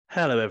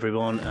Hello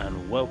everyone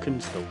and welcome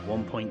to the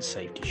 1 Point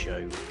Safety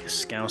Show with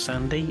Scouse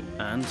Andy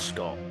and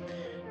Scott.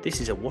 This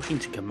is a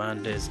Washington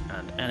Commanders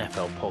and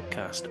NFL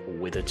podcast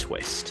with a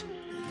twist.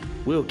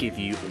 We'll give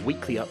you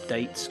weekly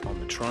updates on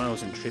the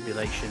trials and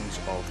tribulations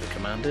of the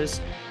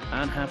Commanders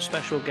and have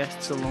special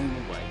guests along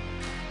the way.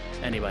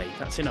 Anyway,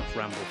 that's enough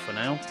ramble for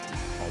now.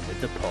 On with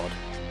the pod.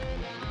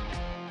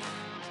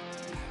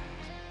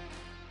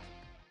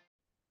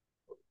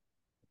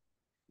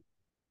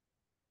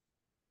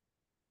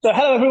 So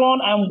hello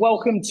everyone and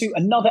welcome to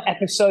another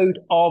episode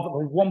of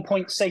the 1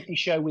 Point Safety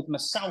Show with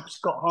myself,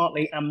 Scott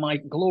Hartley, and my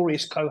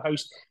glorious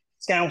co-host,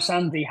 Scouse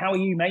Andy. How are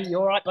you, mate? You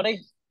all right, buddy?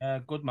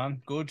 Good,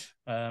 man. Good.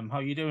 How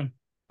are you doing?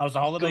 How's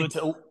the holiday?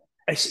 Good.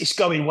 It's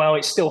going well.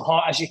 It's still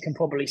hot, as you can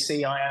probably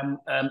see. I am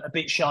a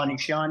bit shiny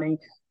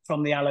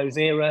from the aloe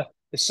vera.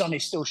 The sun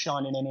is still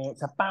shining in here.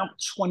 It's about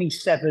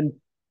 27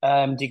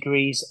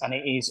 degrees and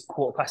it is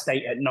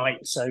 8:15 at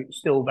night. So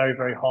still very,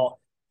 very hot.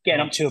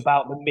 Getting up to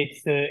about the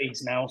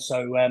mid-30s now.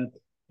 So,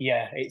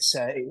 it's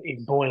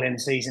boiling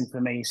season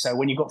for me. So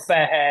when you've got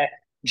fair hair,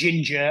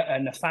 ginger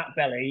and a fat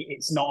belly,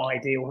 it's not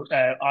ideal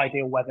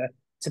weather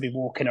to be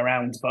walking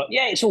around. But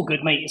yeah, it's all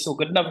good, mate. It's all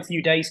good. Another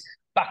few days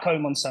back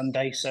home on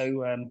Sunday. So,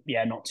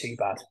 not too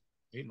bad.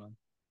 Great, man.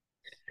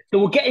 So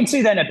we'll get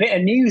into then a bit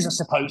of news, I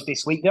suppose,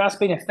 this week. There has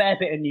been a fair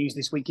bit of news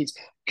this week. It's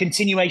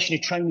continuation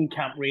of training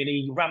camp,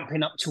 really,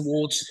 ramping up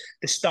towards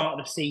the start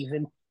of the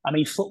season. I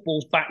mean,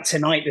 football's back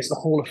tonight. There's the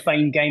Hall of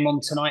Fame game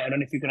on tonight. I don't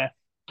know if you're going to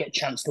get a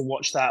chance to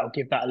watch that or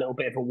give that a little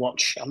bit of a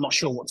watch. I'm not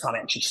sure what time it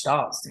actually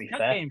starts, to be fair.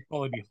 That game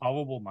probably be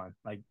horrible, man.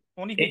 Like,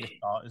 only for the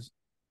starters.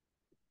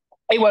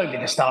 It won't be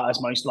the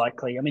starters, most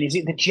likely. I mean, is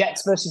it the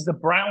Jets versus the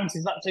Browns?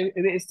 Is that who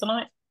it is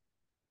tonight?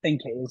 I think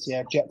it is,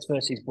 yeah. Jets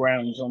versus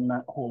Browns on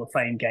that Hall of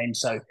Fame game.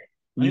 So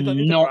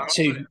not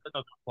too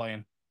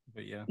playing,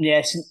 but yeah.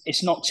 Yeah,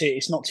 it's not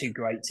too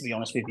great, to be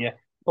honest with you.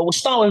 But we'll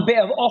start with a bit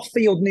of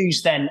off-field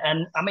news then.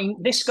 And, I mean,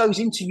 this goes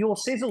into your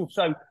sizzle.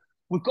 So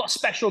we've got a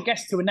special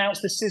guest to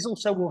announce the sizzle.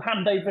 So we'll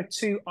hand over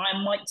to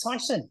Iron Mike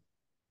Tyson.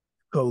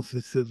 Go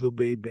for sizzle,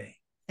 baby.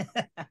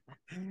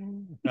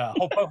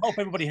 Hope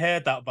everybody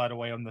heard that, by the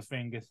way, on the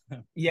fingers.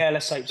 Yeah,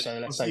 let's hope so.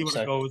 Let's see hope what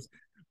so. It goes.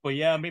 But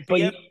yeah, I mean,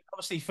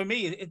 obviously, for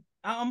me,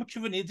 how much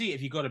of an idiot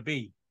have you got to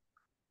be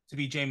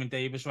Jamin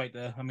Davis right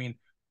there? I mean,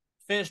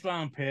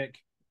 first-round pick.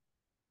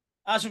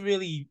 Hasn't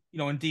really,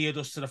 endeared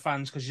us to the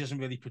fans because he doesn't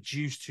really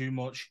produce too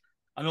much.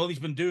 And all he's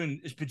been doing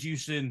is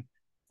producing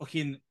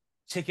fucking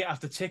ticket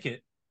after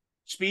ticket,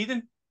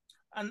 speeding,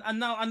 and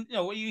now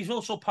he's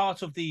also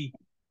part of the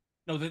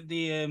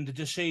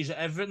DeShazer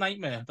Everett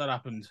nightmare that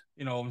happened.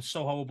 It's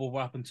so horrible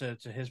what happened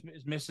to his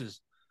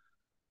missus.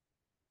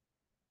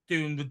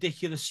 Doing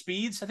ridiculous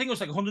speeds. I think it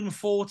was like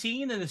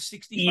 114 and a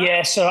 65.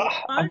 Yeah, so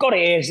I've got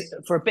it here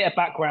for a bit of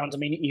background. I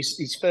mean,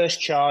 his first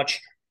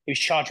charge. He was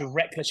charged with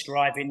reckless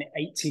driving,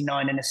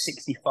 89 and a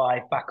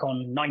 65 back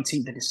on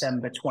 19th of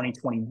December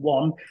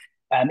 2021.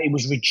 It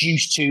was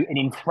reduced to an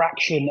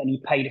infraction and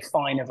he paid a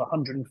fine of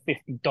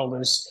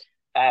 $150.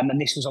 And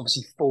this was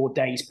obviously 4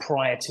 days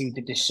prior to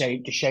the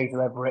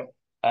DeShazer Everett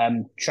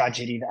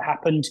tragedy that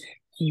happened.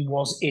 He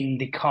was in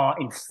the car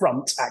in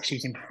front, actually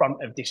he was in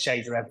front of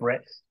DeShazer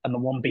Everett, and the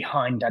one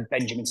behind had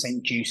Benjamin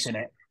St. Juice in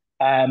it.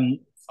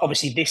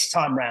 Obviously, this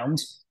time round,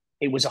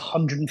 it was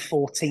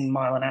 114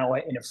 mile an hour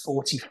in a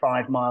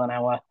 45 mile an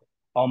hour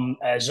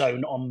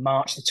zone on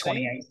March the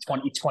 28th,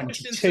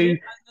 2022.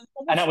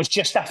 And that was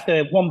just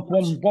after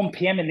 1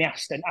 p.m. in the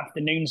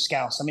afternoon,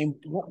 Scouse. I mean,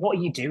 what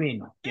are you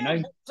doing?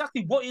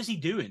 Exactly. What is he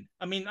doing?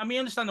 I mean, I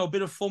understand a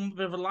bit of fun, a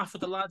bit of a laugh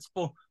with the lads,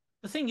 but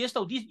the thing is,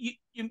 though,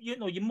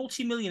 you're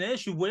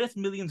multi-millionaires. You're worth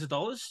millions of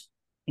dollars.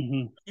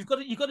 Mm-hmm.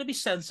 You've got to be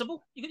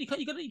sensible. You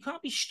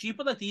can't be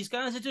stupid like these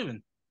guys are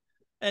doing.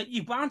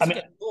 You're bound to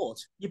get caught.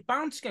 You're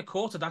bound to get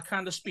caught at that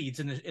kind of speeds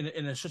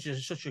in such a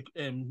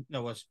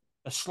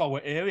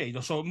slower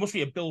area. So it must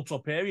be a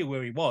built-up area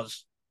where he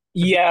was.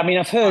 Yeah, I mean,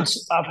 I've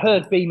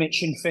heard B.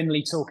 Mitch and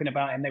Finley talking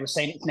about him. They were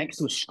saying it's next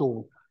to a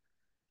school.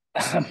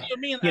 It's 1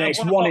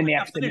 in the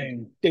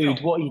afternoon, dude.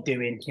 What are you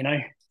doing?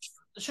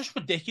 It's just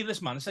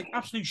ridiculous, man. It's like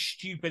absolute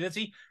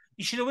stupidity.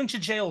 You should have went to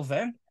jail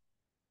then.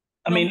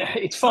 I mean,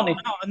 it's funny.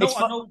 I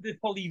know they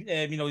probably,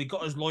 he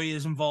got his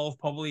lawyers involved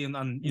probably and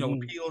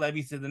appealed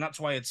everything. And that's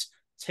why it's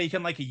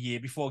taken like a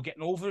year before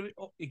getting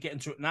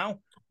to it now.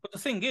 But the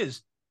thing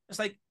is, it's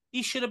like,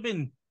 he should have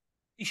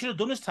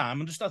done his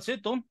time and just, that's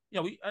it, done.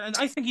 And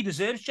I think he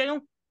deserves jail.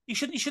 He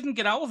shouldn't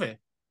get out of it.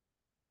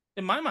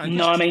 In my mind.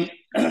 No, I mean,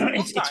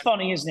 it's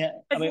funny, isn't it?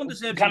 Everyone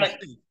deserves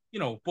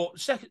it, but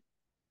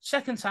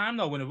second time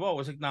though in a row, I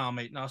was like, nah,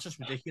 mate, it's just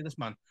ridiculous,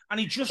 man. And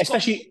he just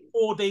got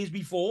 4 days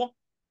before.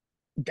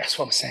 That's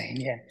what I'm saying,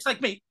 yeah. It's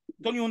like, mate,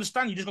 don't you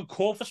understand? You just got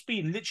caught for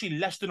speeding literally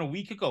less than a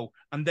week ago,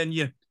 and then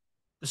you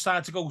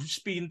decide to go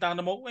speeding down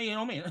the motorway, you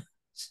know what I mean?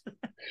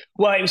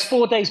 Well, it was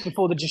 4 days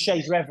before the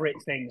DeShazer Everett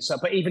thing. So,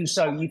 but even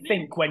so, you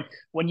think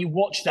when you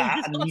watch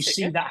that and you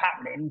see that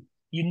happening,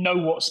 you know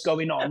what's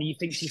going on. You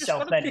think to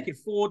yourself, then pick it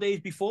 4 days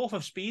before for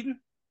speeding.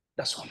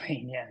 That's what I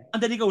mean, yeah.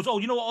 And then he goes, "Oh,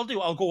 you know what I'll do?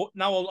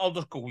 I'll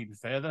just go even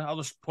further. I'll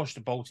just push the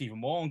boat even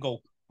more and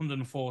go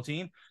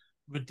 114.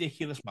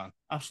 Ridiculous, man.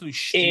 Absolute It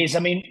stupid. is. I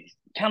mean,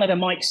 Canada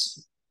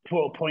Mike's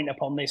put a point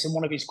up on this, and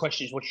one of his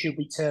questions was, should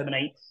we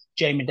terminate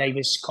Jamin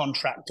Davis'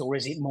 contract, or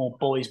is it more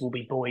boys will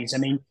be boys? I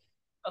mean,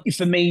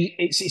 for me,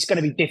 it's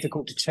going to be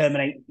difficult to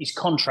terminate his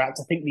contract.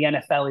 I think the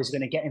NFL is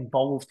going to get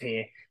involved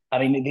here. I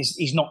mean,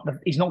 he's not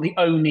the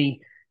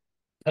only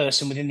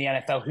person within the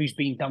NFL who's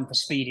been done for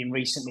speeding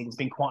recently. There's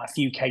been quite a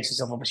few cases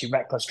of obviously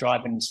reckless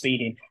driving and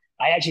speeding.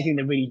 I actually think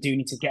they really do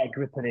need to get a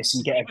grip of this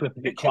and get a grip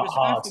of it quite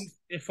hard.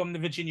 From the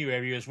Virginia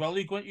area as well.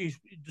 You've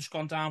just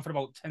gone down for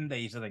about 10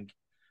 days, I think,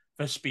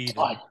 for speeding.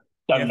 I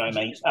don't know,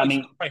 mate. I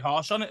mean, quite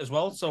harsh on it as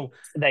well. So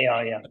they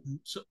are, yeah.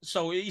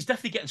 So he's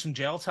definitely getting some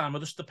jail time. It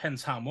just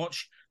depends how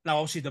much. Now,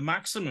 obviously, the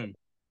maximum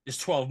is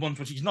 12 months,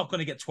 which he's not going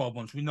to get 12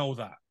 months. We know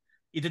that.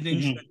 He didn't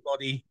injure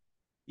anybody,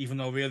 even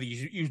though really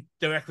he's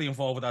directly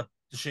involved with that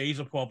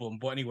Deshazer problem.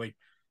 But anyway,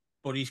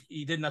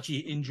 he didn't actually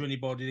injure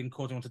anybody, didn't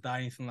cause anyone to die,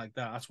 anything like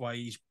that. That's why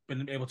he's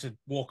been able to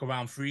walk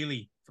around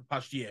freely for the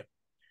past year.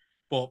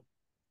 But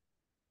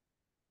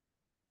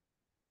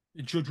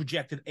the judge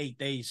rejected 8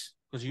 days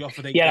because he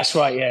offered 8 days. Yeah, that's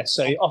right, yeah.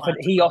 So he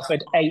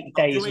offered 8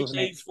 days, wasn't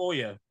it? 8 days for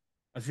you.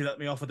 If you let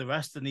me offer the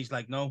rest, and he's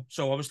like, no.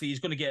 So obviously he's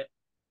going to get,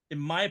 in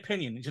my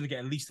opinion, he's going to get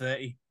at least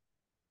 30.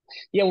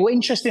 Yeah, well,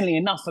 interestingly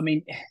enough, I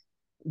mean,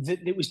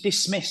 it was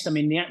dismissed. I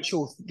mean,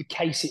 the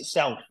case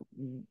itself,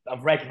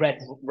 I've read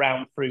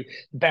round through.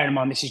 Bear in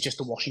mind, this is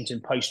just a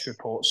Washington Post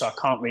report, so I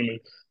can't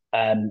really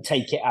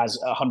take it as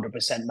 100%.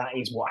 That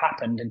is what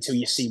happened until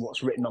you see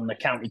what's written on the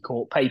county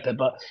court paper.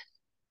 But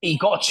he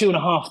got a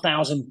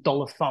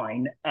 $2,500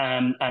 fine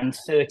and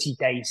 30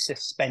 days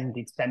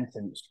suspended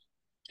sentence.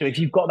 So if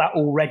you've got that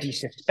already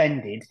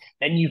suspended,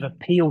 then you've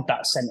appealed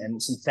that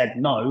sentence and said,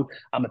 no,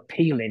 I'm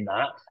appealing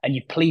that, and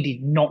you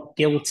pleaded not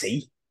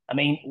guilty. I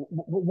mean,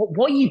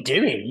 what are you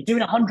doing? You're doing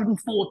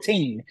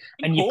 114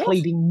 and you're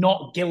pleading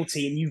not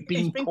guilty, and you've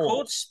been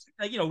caught.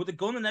 With a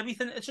gun and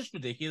everything. It's just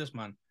ridiculous,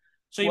 man.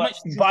 So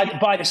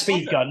by the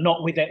speed gun,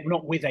 not with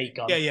a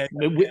gun. Yeah.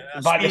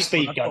 By the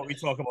speed gun. We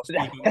talk about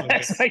speed guns.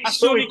 That's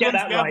the only guns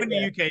we have in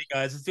the UK,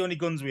 guys. It's the only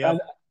guns we have.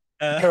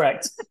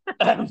 Correct.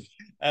 But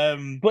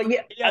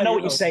yeah, I know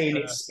what you're saying.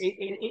 Yeah.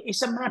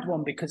 It's a mad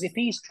one, because if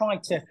he's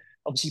tried to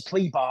obviously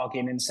plea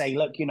bargain and say,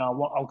 look,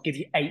 I'll give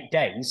you 8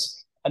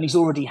 days, and he's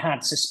already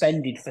had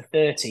suspended for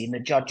 30, and the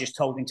judge just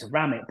told him to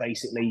ram it,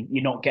 basically,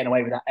 you're not getting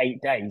away with that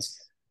 8 days.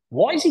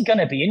 What is he going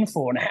to be in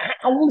for? And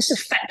how will this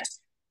affect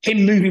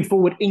him moving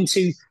forward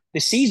into the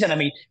season? I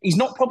mean, he's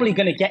not probably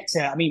going to get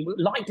to,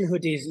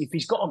 likelihood is if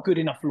he's got a good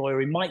enough lawyer,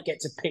 he might get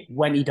to pick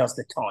when he does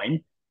the time,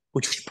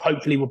 which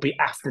hopefully will be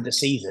after the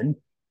season,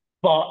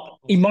 but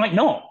he might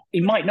not. He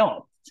might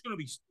not. It's going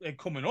to be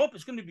coming up.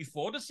 It's going to be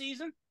before the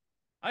season.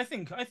 I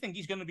think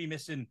he's going to be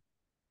missing,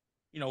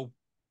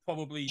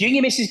 probably. Do you think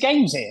he misses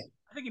games here?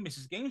 I think he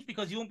misses games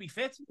because he won't be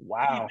fit.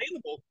 Wow. He'll be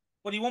available,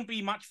 but he won't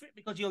be match fit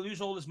because he'll lose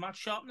all his match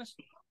sharpness.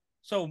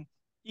 So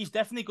he's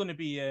definitely going to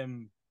be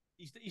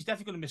he's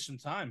definitely going to miss some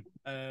time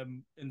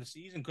in the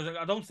season, because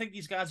I don't think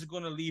these guys are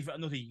going to leave it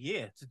another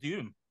year to do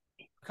him.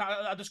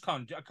 I just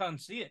can't. I can't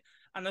see it.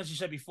 And as you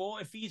said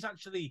before, if he's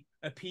actually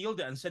appealed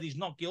it and said he's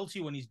not guilty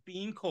when he's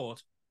being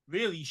caught,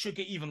 really, he should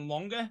get even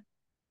longer,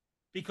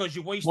 because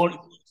you're wasting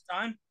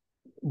time.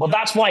 Well,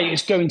 that's why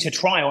it's going to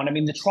trial. And I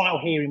mean, the trial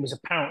hearing was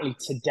apparently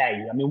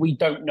today. I mean, we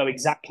don't know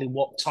exactly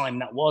what time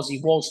that was. He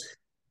was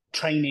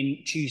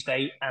training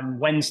Tuesday and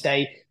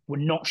Wednesday. We're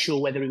not sure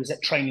whether he was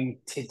at training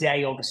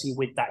today, obviously,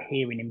 with that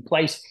hearing in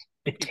place.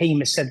 The team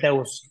has said there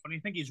was... I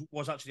think he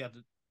was actually at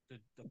the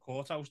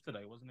courthouse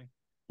today, wasn't he?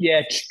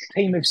 Yeah,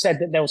 team have said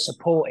that they'll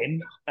support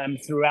him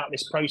throughout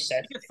this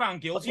process. He gets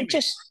found guilty.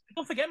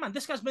 Don't forget, man,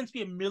 this guy's meant to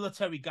be a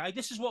military guy.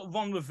 This is what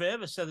Ron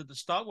Rivera said at the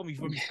start when we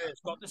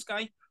first got this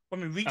guy.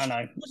 When we reached, I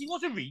know. He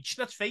was a reach.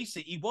 Let's face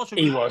it, he was a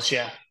reach. He was,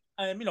 yeah.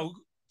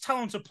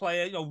 Talented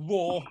player,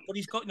 raw, but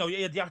he's got,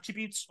 he had the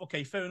attributes.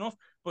 Okay, fair enough.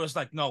 But it's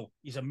like, no,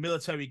 he's a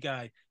military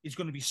guy. He's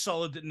going to be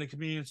solid in the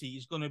community.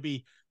 He's going to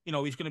be,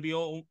 he's going to be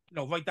all,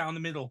 right down the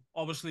middle.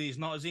 Obviously, he's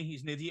not, is he?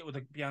 He's an idiot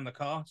behind the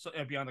car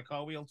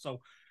wheel. So,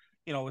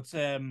 it's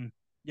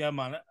yeah,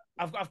 man.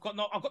 I've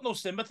got no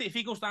sympathy. If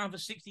he goes down for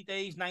 60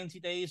 days, 90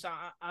 days,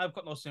 I've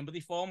got no sympathy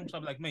for him. So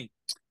I'm like, mate,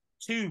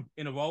 2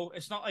 in a row.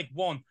 It's not like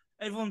 1.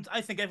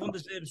 I think everyone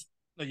deserves.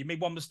 You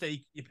made 1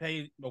 mistake, you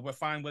pay. Well, we're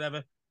fine,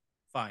 whatever.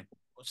 Fine.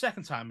 But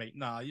second time, mate,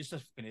 nah, you're just a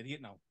fucking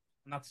idiot now,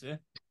 and that's it.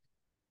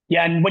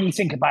 Yeah, and when you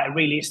think about it,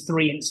 really, it's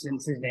 3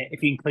 incidents, isn't it?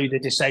 If you include the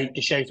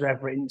Deshazer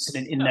Everett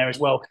incident in there as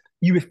well,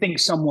 you would think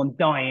someone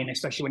dying,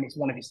 especially when it's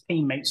one of his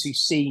teammates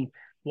who's seen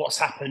what's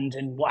happened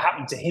and what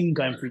happened to him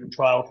going through the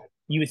trial.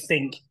 You would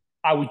think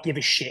I would give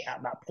a shit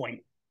at that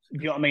point. You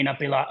know what I mean? I'd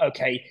be like,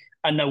 okay,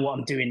 I know what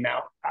I'm doing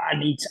now. I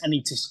need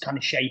to kind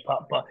of shape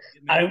up, but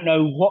I don't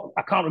know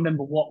I can't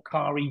remember what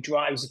car he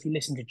drives. If you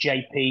listen to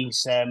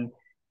JP's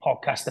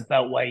podcast, the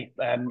Beltway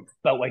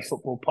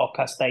Football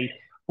Podcast, they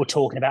were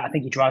talking about, I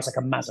think he drives like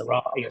a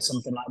Maserati or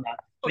something like that.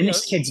 I mean,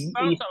 this kid's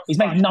he's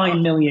made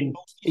 $9 million.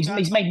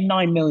 He's made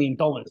 $9 million.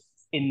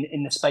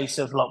 in the space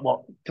of like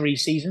what 3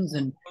 seasons,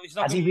 and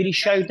well, has he really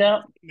showed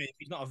that? If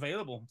he's not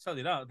available, I'll tell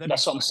you that.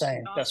 That's what I'm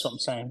saying. That's what I'm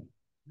saying.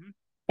 Mm-hmm.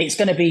 It's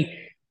going to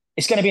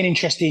be an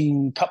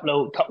interesting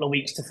couple of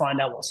weeks to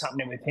find out what's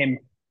happening with him.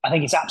 I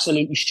think it's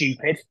absolutely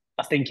stupid.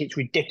 I think it's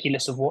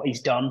ridiculous of what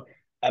he's done.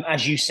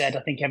 As you said,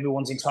 I think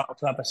everyone's entitled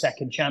to have a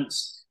second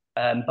chance.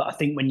 But I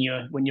think when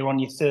you're on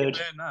your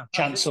third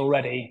chance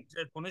already,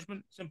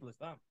 punishment, simple as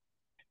that.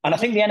 And I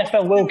think the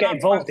NFL will get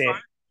involved here.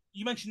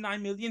 You mentioned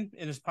 9 million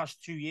in his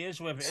past 2 years,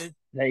 whatever it is.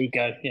 There you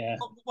go. Yeah.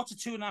 What's a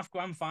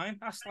 $2.5 fine?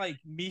 That's like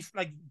me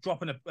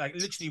dropping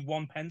literally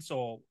 1 pence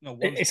or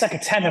It's like a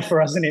tenner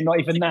for us, isn't it? Not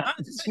even that.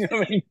 You know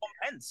what I mean? 1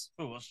 pence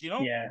for us,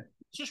 Yeah.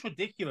 It's just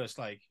ridiculous.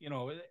 I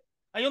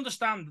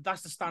understand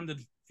that's the standard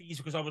fees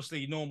because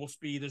obviously normal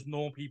speeders,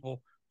 normal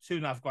people,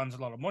 $2.5 is a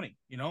lot of money,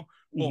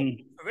 But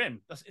for him,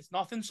 it's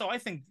nothing. So I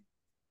think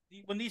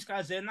when these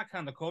guys are in that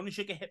kind of corner, they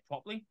should get hit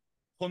properly.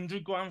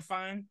 $100,000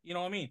 fine. You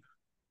know what I mean?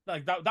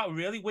 Like that would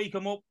really wake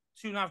them up.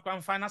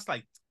 $2.5 fine. That's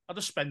like I'll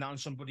just spend that on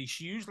somebody's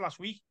shoes last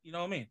week. You know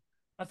what I mean?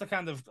 That's the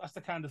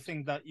kind of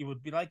thing that you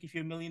would be like if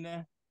you're a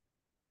millionaire.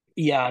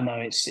 Yeah, I know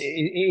it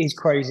is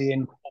crazy,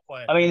 and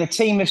I mean the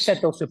team have said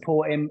they'll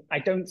support him. I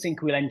don't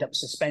think we'll end up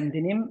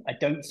suspending him. I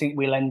don't think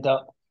we'll end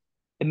up.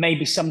 There may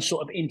be some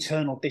sort of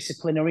internal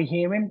disciplinary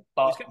hearing,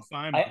 but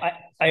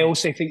I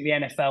also think the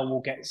NFL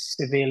will get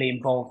severely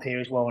involved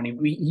here as well, and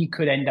he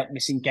could end up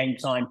missing game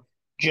time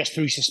just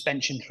through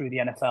suspension through the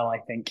NFL. I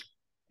think.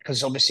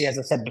 Because obviously, as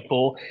I said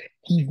before,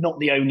 he's not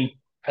the only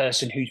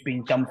person who's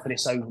been done for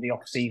this over the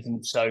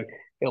off-season. So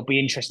it'll be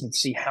interesting to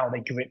see how they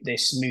grip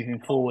this moving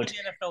forward.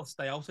 The NFL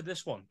stay out of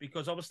this one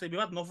because obviously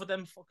we've had enough of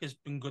them fuckers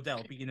being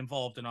Goodell being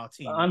involved in our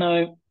team. I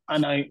know.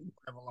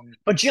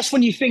 But just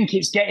when you think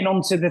it's getting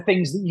onto the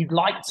things that you'd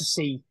like to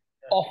see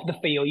off the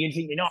field, you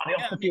think, the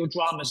off-the-field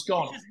drama's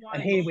gone.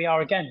 And here we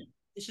are again.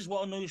 This is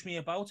what annoys me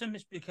about him.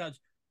 It's because,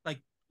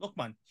 look,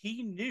 man,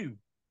 he knew.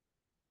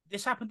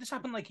 This happened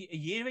like a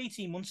year,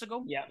 18 months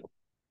ago. Yeah.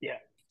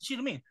 See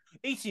what I mean?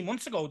 18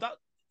 months ago,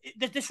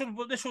 this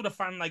would have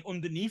found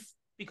underneath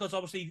because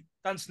obviously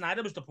Dan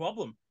Snyder was the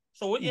problem.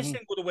 So this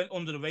thing would have went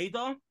under the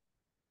radar.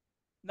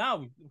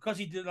 Now, because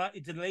he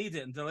delayed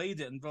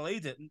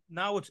it.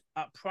 Now it's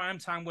at prime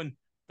time when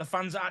the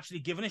fans are actually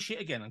giving a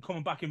shit again and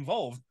coming back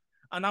involved.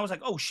 And I was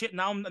like, oh shit!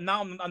 Now I'm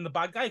the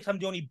bad guy. I'm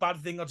the only bad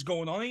thing that's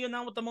going on here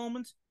now at the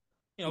moment.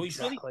 He's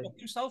really fucked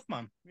himself,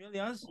 man. He really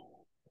has.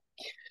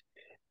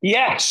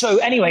 Yeah. So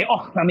anyway,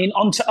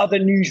 on to other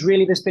news.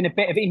 Really, there's been a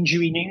bit of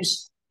injury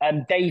news.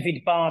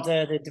 David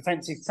Bader, the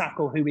defensive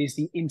tackle, who is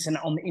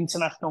on the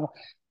international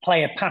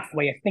player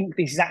pathway. I think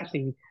this is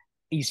actually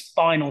his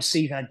final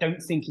season. I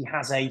don't think he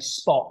has a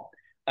spot.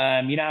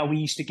 We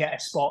used to get a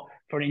spot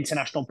for an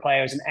international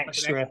player as an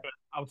extra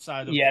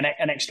outside. Of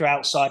an extra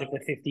outside of the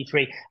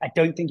 53. I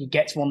don't think he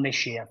gets one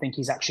this year. I think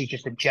he's actually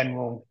just a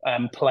general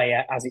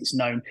player, as it's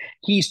known.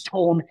 He's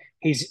torn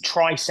his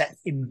tricep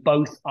in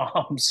both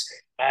arms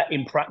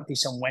in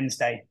practice on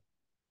Wednesday,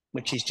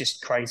 which is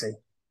just crazy.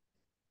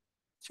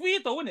 It's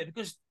weird though, isn't it?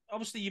 Because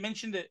obviously you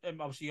mentioned it,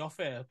 obviously off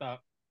air, that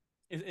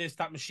it's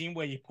that machine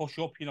where you push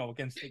up,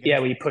 against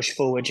where you push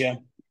forward,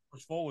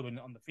 push forward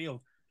on the field.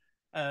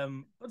 I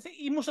think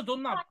he must have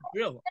done that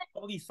drill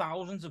probably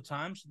thousands of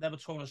times, never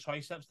torn his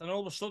triceps. Then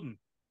all of a sudden,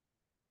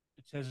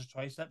 it tears his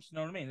triceps. You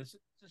know what I mean? It's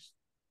just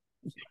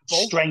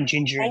strange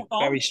injury,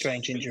 very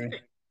strange injury.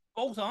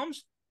 Both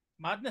arms,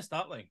 madness.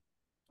 That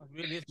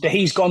really is. So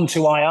he's gone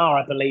to IR,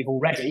 I believe,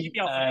 already. He'll be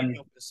out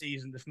for the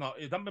season, if not.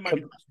 That might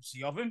be the last we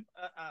see of him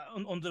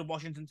under the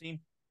Washington team.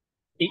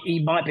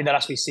 He might be the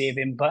last we see of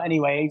him, but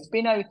anyway,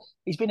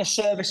 he's been a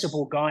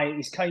serviceable guy.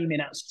 He's came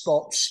in at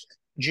spots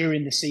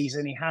during the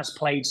season. He has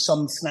played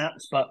some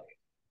snaps, but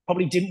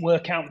probably didn't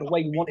work out the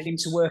way you wanted him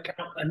to work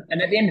out.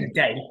 And at the end of the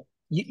day,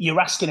 you're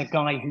asking a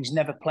guy who's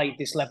never played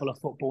this level of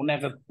football,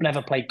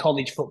 never played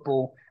college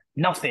football,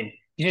 nothing.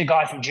 He's a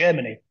guy from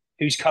Germany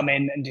who's come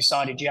in and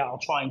decided, I'll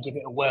try and give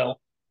it a whirl.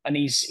 And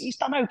he's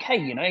done okay,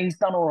 he's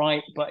done all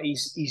right, but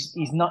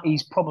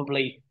he's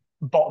probably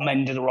bottom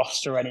end of the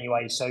roster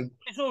anyway. So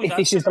if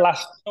this is the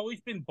last, it's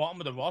always been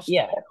bottom of the roster.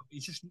 Yeah.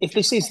 If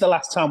this is the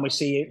last time we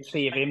see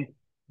of him,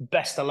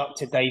 best of luck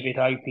to David.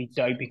 I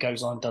hope he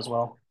goes on and does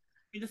well.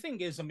 The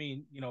thing is,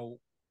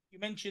 you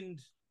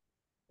mentioned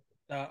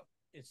that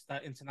it's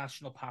that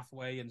international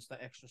pathway and it's that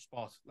extra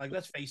spot.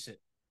 Let's face it,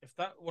 if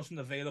that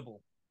wasn't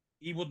available,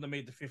 he wouldn't have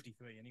made the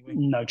 53 anyway.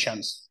 No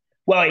chance.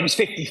 Well, it was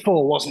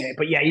 54, wasn't it?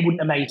 But yeah, he wouldn't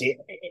have made it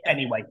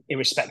anyway,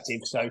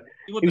 irrespective. So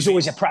he was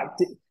always a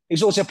practice. He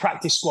was also a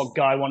practice squad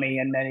guy, wasn't he?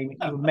 And then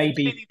he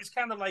maybe he was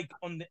kind of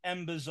on the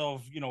embers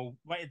of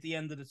right at the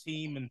end of the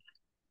team, and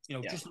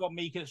just about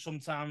making it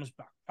sometimes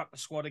back the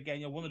squad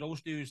again. One of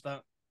those dudes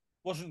that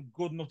wasn't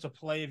good enough to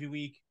play every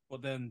week,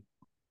 but then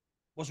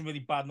wasn't really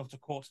bad enough to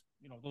cut.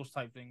 Those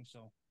type things.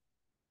 So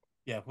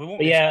yeah, we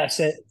won't. Yeah, that's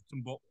it.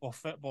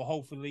 But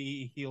hopefully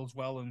he heals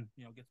well and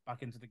gets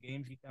back into the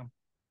game if he can.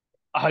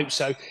 I hope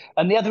so.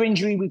 And the other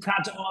injury we've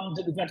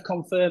had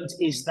confirmed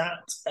is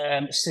that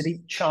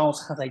Sadiq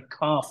Charles has a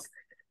calf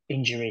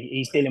injury.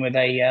 He's dealing with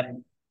a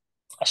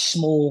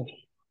small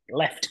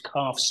left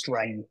calf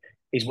strain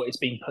is what it's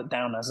been put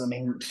down as. I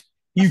mean,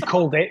 you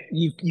called it.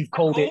 You've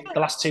called it the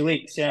last 2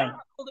 weeks. Yeah.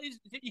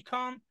 You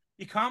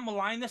can't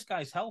malign this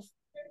guy's health.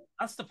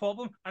 That's the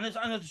problem. And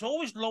it's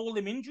always lower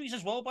limb injuries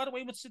as well, by the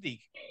way, with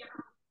Sadiq.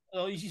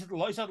 He's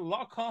had a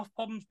lot of calf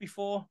problems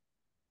before.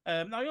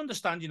 Now, I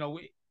understand,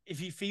 if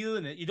you're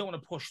feeling it, you don't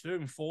want to push through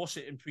and force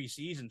it in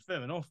pre-season,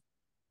 fair enough.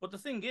 But the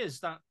thing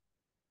is that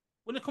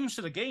when it comes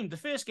to the game, the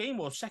first game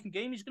or second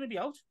game, he's going to be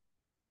out.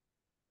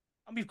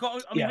 And we've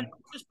got,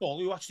 this ball,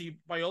 who actually,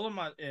 by all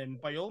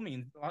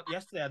means,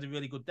 yesterday had a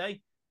really good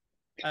day.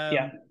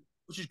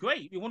 Which is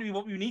great.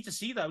 We need to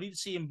see that. We need to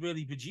see him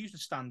really produce and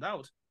stand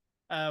out.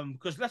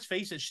 Because let's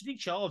face it, Sadiq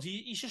Charles,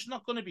 he's just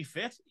not going to be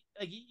fit.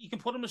 Like, you can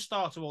put him as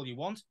starter all you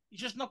want.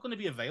 He's just not going to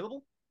be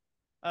available.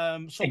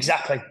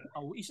 Exactly.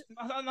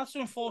 And that's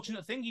the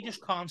unfortunate thing. He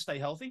just can't stay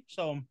healthy.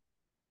 So,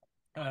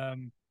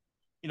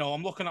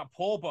 I'm looking at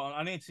Paul, but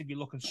I need to be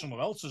looking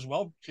somewhere else as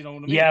well. Do you know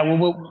what I mean? Yeah,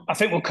 well, I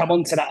think we'll come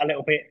on to that a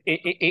little bit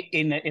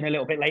in a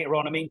little bit later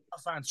on. I mean,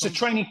 so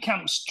training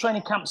camps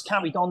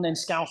carried on. Then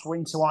scouts were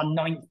into our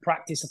 9th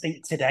practice, I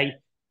think, today.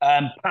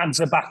 Pads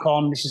are back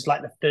on. This is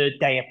like the 3rd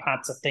day of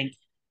pads, I think.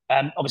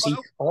 Obviously,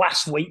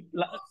 last week.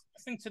 I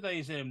think today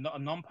is not a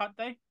non-pad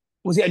day.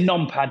 Was it a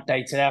non-pad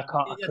day today? I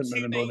couldn't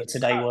remember what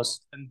today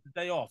was. And the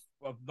day off,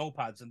 no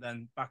pads, and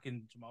then back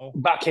in tomorrow.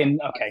 Back in,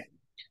 okay.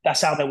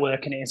 That's how they're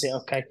working it, is it?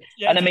 Okay.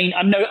 Yeah, and I mean,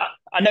 I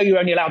know you're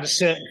only allowed a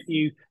certain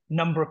few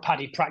number of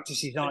padded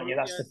practices, aren't you?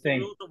 That's the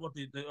thing. Of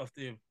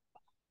the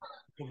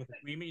public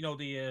agreement,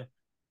 the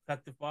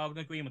collective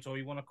bargaining agreement, or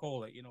you want to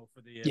call it,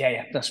 for the.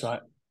 Yeah, that's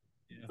right.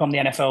 Yeah. From the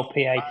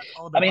NFLPA.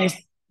 I mean, it's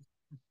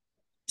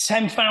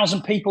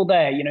 10,000 people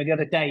there. The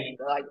other day,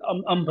 like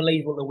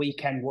unbelievable. The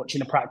weekend watching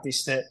a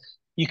practice that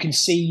you can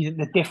see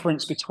the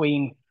difference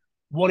between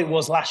what it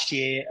was last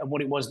year and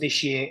what it was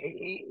this year.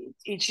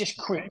 It's just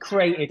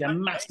created a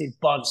massive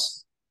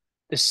buzz.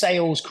 The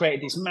sales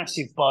created this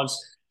massive buzz.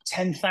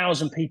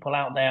 10,000 people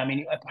out there. I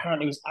mean,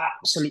 apparently it was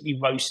absolutely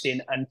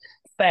roasting. And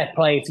fair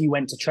play if you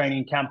went to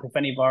training camp, if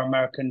any of our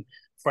American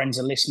friends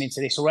are listening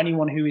to this, or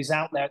anyone who is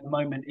out there at the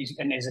moment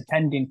and is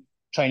attending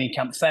training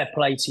camp, fair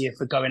play to you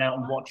for going out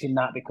and watching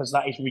that, because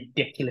that is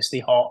ridiculously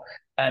hot.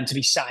 To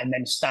be sat in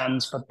them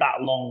stands for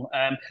that long,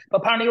 but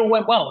apparently it all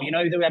went well.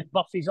 They had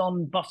buses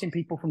on, busing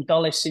people from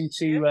Dulles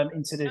into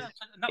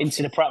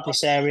the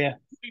practice area.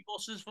 3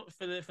 buses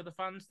for the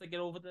fans to get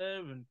over there,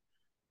 and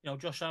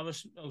Josh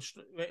Harris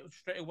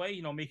straight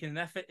away, making an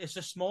effort. It's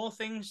the small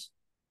things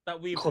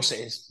that we. Of course, it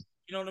is.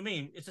 You know what I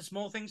mean? It's the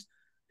small things.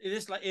 It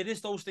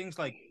is those things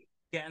like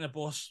getting a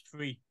bus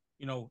free.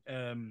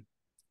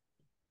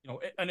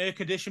 And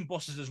air-conditioned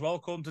buses as well,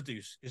 according to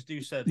Deuce. Because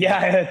Deuce said... Yeah,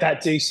 I heard that,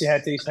 Deuce. Yeah,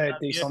 Deuce heard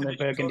Deuce on the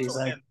Burgundy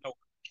zone.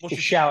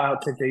 Just shout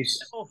out to Deuce.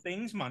 Little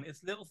things, man.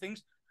 It's little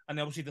things. And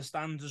obviously the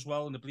stands as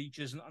well, and the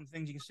bleachers and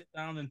things you can sit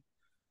down and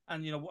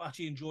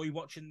actually enjoy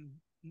watching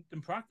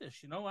them practice,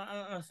 And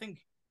I think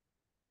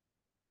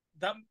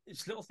that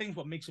it's little things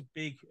what makes a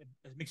great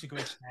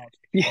start.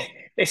 Yeah,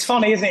 it's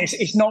funny, isn't it?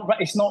 It's not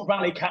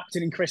rally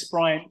captain and Chris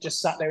Bryant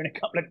just sat there in a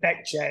couple of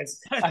deck chairs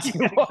as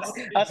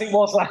it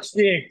was last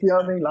year. You know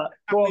what I mean? Like,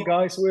 go on,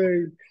 guys,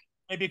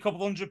 maybe a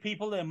couple hundred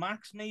people there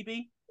max,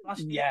 maybe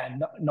last year. Yeah,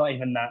 not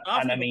even that.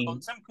 And I mean,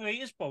 content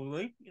creators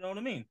probably. You know what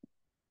I mean?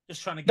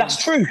 Just trying to.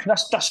 That's true.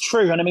 That's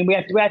true. And I mean, we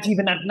had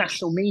even had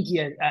national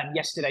media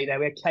yesterday. There,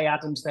 we had Kay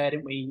Adams there,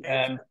 didn't we?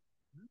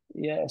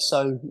 Yeah,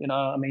 so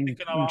I mean,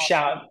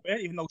 shout out,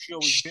 even though she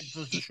always rips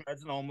us to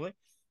shreds normally.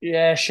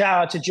 Yeah,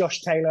 shout out to Josh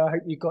Taylor. I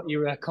hope you got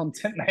your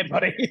content there,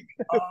 buddy.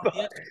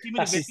 Yeah.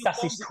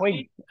 That's his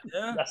queen.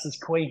 Yeah. That's his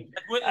queen.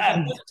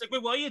 It's like,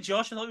 where were you,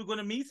 Josh? I thought we were going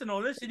to meet and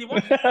all this. Did you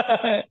watch?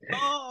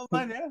 Oh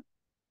man, yeah.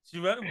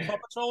 So Papa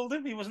told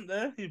him he wasn't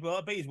there.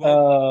 I bet he's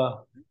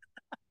well.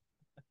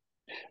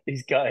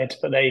 He's gutted,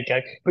 but there you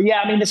go. But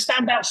yeah, I mean, the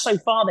standouts so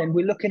far. Then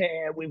we're looking at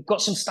it. We've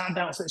got some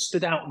standouts that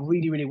stood out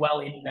really, really well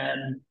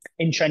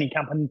in training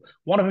camp, and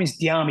one of them is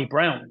Diami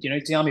Brown.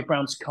 Diami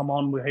Brown's come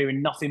on. We're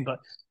hearing nothing but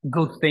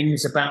good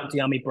things about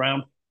Diami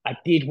Brown. I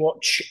did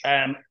watch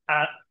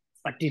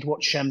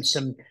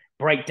some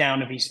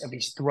breakdown of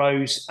his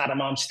throws.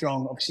 Adam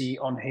Armstrong, obviously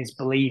on his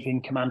Believe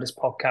in Commanders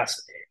podcast,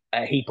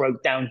 he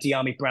broke down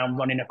Diami Brown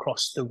running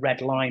across the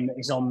red line that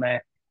is on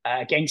there.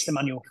 Against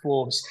Emmanuel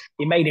Forbes.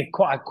 He made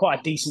quite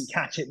a decent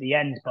catch at the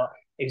end, but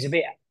it was a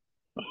bit,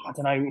 I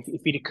don't know,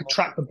 if he'd have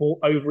tracked the ball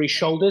over his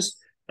shoulders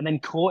and then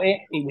caught it,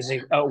 it was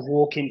a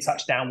walk-in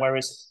touchdown,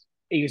 whereas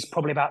he was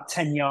probably about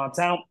 10 yards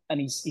out and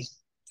he's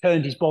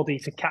turned his body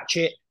to catch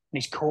it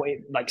and he's caught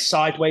it like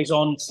sideways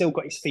on, still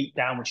got his feet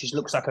down, which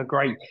looks like a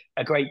great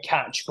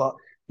catch, but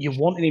you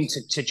wanted him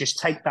to just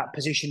take that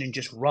position and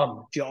just run.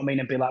 Do you know what I mean?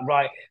 And be like,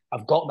 right,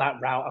 I've got that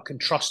route. I can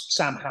trust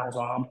Sam Howell's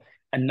arm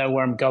and know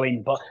where I'm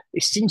going. But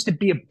it seems to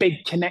be a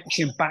big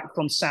connection back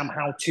from Sam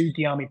Howell to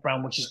Diami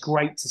Brown, which is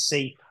great to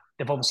see.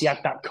 They've obviously had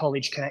that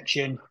college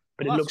connection,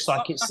 but it looks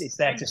like it's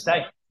there to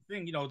stay.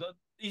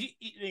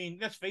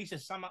 Let's face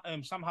it, Sam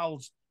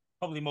Howell's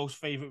probably most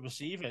favourite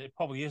receiver. It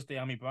probably is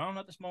Diami Brown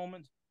at this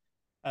moment.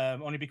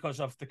 only because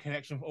of the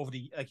connection over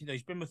the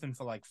he's been with him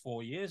for like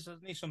 4 years,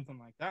 hasn't he? Something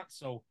like that.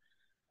 So,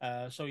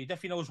 so he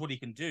definitely knows what he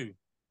can do.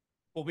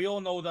 But we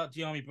all know that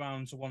De'Armond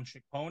Brown's a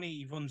one-trick pony.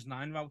 He runs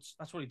 9 routes.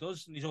 That's what he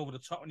does, and he's over the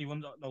top, and he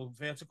runs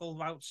vertical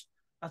routes.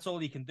 That's all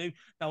he can do.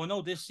 Now I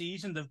know this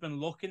season they've been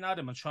looking at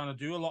him and trying to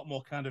do a lot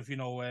more kind of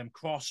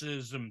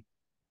crosses and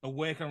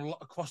working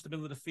across the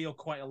middle of the field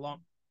quite a lot.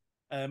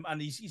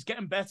 And he's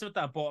getting better at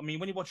that. But I mean,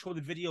 when you watch all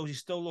the videos, he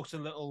still looks a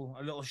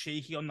little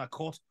shaky on that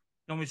cut.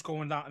 You know, he's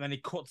going that, and then he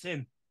cuts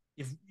in.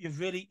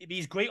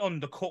 He's great on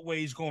the cut where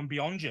he's going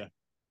beyond you.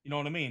 You know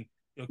what I mean?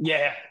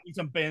 Yeah. He's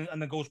and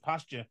then goes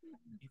past you.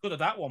 He's good at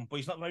that one, but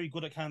he's not very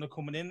good at kind of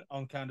coming in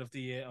on kind of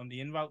the on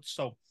the in routes.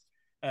 So,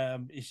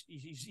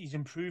 he's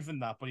improving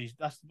that, but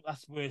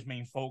that's where his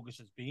main focus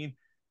has been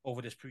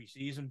over this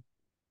preseason.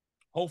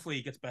 Hopefully,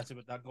 he gets better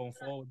with that going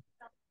forward.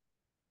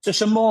 So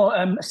some more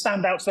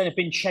standouts then have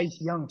been Chase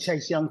Young.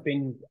 Chase Young's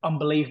been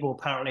unbelievable,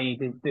 apparently,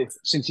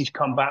 since he's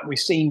come back. We've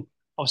seen,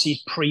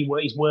 obviously,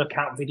 his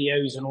workout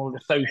videos and all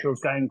the socials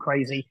going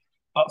crazy.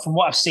 But from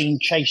what I've seen,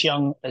 Chase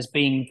Young has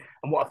been,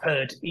 and what I've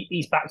heard,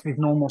 he's back to his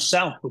normal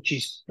self, which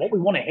is what we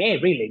want to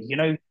hear, really. You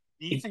know,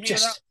 we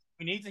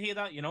need to hear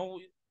that. You know,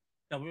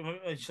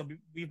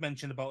 we've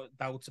mentioned about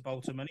doubts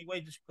about him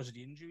anyway, just because of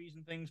the injuries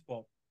and things.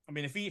 But I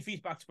mean, if he's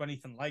back to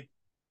anything like,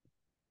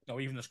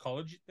 even his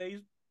college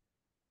days,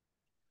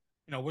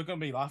 we're going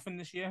to be laughing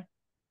this year.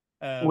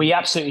 We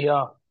absolutely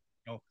are.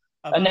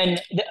 And then,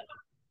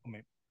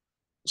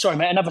 sorry,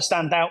 mate, another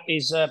standout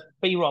is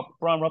B-Rob.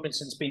 Brian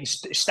Robinson's been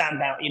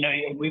standout.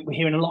 We're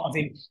hearing a lot of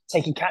him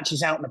taking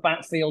catches out in the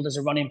backfield as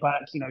a running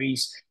back.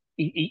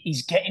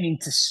 He's getting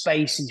into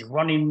space. He's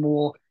running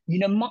more.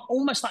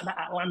 Almost like that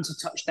Atlanta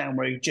touchdown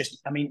where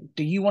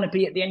do you want to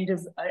be at the end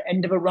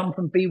of a run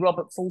from B-Rob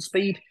at full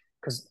speed?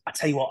 Because I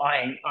tell you what,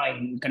 I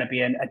ain't going to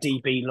be a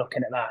DB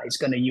looking at that.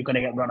 You're going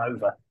to get run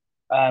over.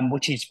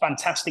 Which is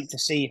fantastic to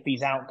see if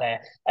he's out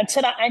there. And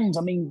to that end,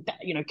 I mean,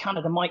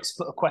 Canada Mike's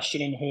put a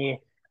question in here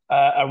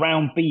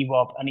around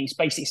B-Rob, and he's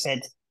basically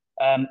said,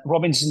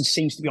 Robinson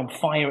seems to be on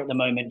fire at the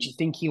moment. Do you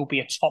think he'll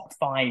be a top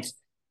 5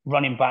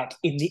 running back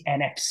in the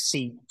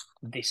NFC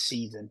this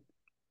season?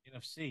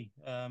 NFC,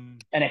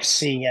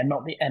 and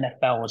not the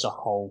NFL as a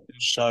whole.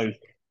 So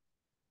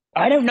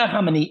I don't know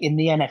how many in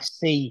the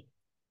NFC,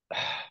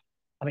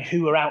 I mean,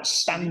 who are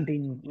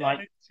outstanding,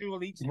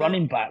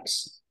 running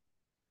backs.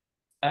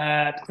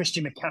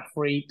 Christian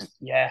McCaffrey,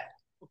 yeah.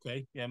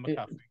 Okay, yeah,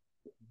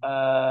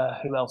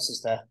 McCaffrey. Who else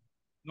is there?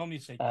 Normally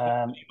say he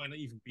might not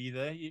even be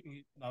there.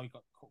 Now he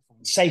got cut from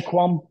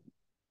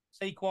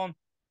Saquon.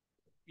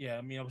 Yeah,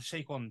 I mean, I was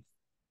Saquon.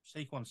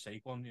 You know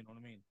what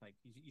I mean? Like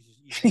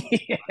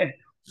he's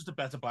just a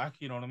better back.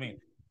 You know what I mean?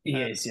 He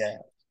is, yeah.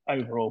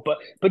 Overall, but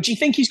do you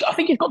think I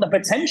think he's got the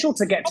potential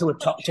to get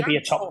to be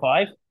a top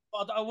 5?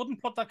 I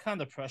wouldn't put that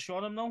kind of pressure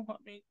on him, though. I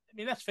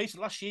mean, let's face it.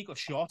 Last year he got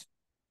shot,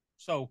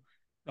 so.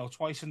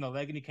 Twice in the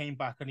leg, and he came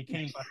back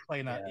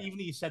playing at, even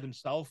he said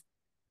himself,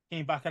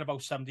 came back at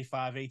about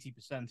 75,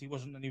 80%. He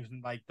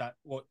wasn't like that,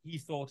 what he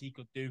thought he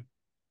could do,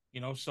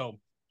 so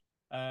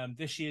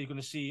this year you're going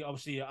to see,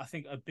 obviously, I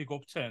think a big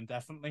upturn,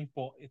 definitely,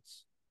 but it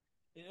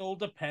all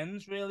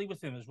depends really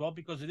with him as well,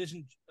 because it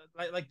isn't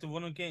like the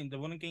running game. The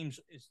running game's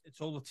it's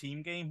all a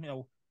team game.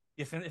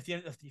 If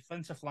the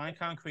defensive line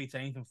can't create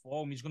anything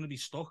for him, he's going to be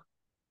stuck.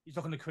 He's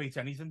not going to create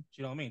anything. Do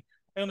you know what I mean?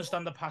 I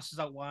understand the passes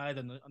out wide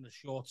and the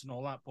shorts and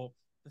all that, but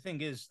the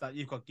thing is that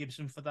you've got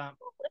Gibson for that.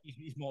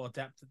 He's more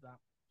adept at that.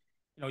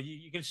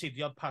 You can see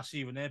the odd pass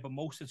here and there, but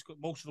most of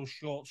those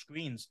short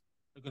screens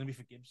are going to be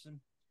for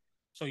Gibson.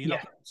 So you're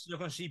not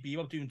going to see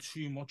B-Rob doing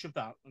too much of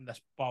that,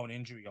 unless barring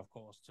injury, of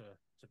course,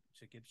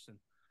 to Gibson.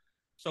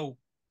 So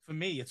for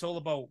me, it's all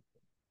about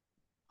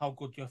how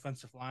good the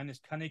offensive line is.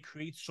 Can they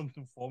create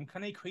something for him?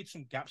 Can they create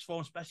some gaps for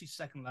him, especially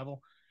second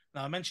level?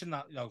 Now I mentioned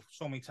that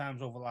so many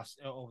times over the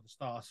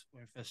start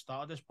when we first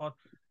started this pod,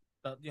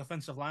 that the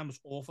offensive line was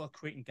awful at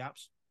creating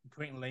gaps and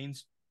creating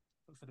lanes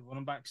for the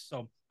running backs.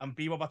 So, and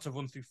B-Rob had to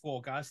run through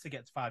 4 guys to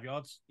get to 5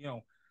 yards.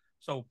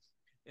 So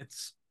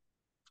it's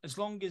as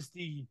long as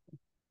the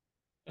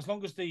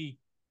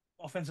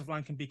offensive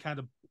line can be kind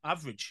of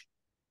average,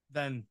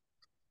 then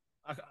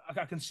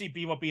I can see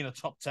B-Rob being a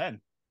top 10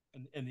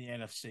 in the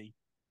NFC,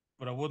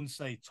 but I wouldn't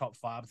say top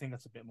 5. I think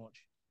that's a bit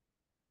much.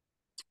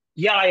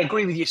 Yeah, I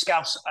agree with you,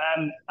 Scouse.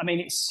 I mean,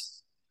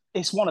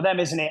 it's one of them,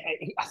 isn't it?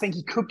 I think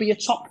he could be a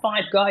top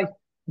 5 guy,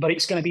 but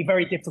it's going to be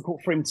very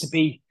difficult for him to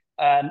be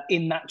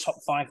in that top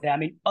 5 there. I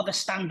mean, other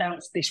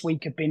standouts this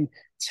week have been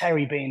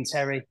Terry being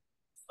Terry.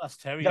 That's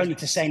Terry. Don't need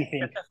to say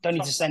anything. Don't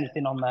need to say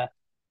anything on there.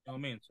 You know what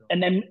I mean? So.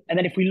 And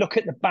then if we look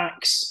at the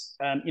backs,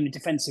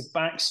 defensive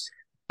backs,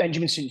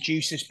 Benjamin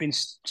St-Juste has been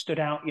stood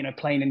out,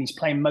 playing, and he's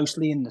playing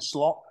mostly in the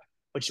slot,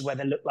 which is where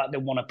they look like they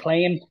want to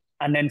play him.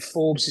 And then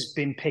Forbes has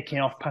been picking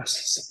off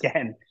passes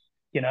again,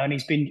 and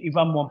he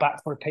run one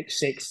back for a pick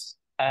 6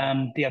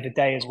 the other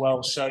day as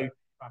well. So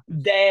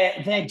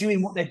they're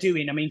doing what they're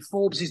doing. I mean,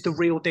 Forbes is the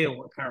real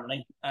deal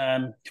apparently,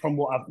 from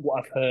what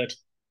I've heard.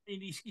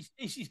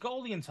 He's got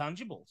all the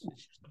intangibles.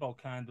 It's just about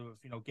kind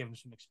of giving him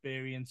some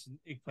experience and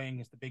playing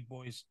against the big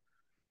boys.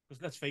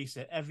 because let's face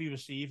it, every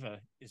receiver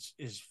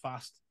is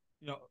fast.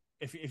 You know,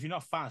 if you're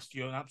not fast,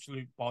 you're an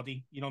absolute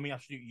body. You know what I mean?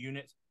 Absolute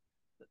unit.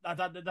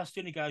 That's the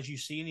only guys you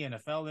see in the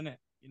NFL, isn't it?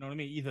 You know what I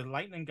mean? Either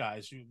lightning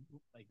guys who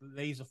like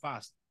laser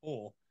fast,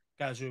 or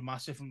guys who are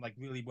massive and like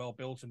really well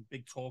built, and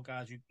big tall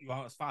guys who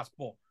aren't as fast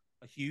but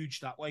are huge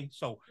that way.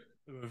 So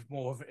they're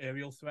more of an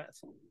aerial threat.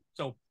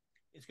 So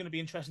it's going to be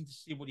interesting to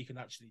see what he can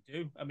actually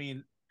do. I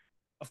mean,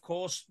 of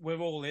course, we're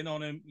all in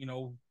on him. You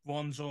know,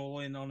 Ron's all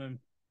in on him,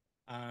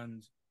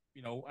 and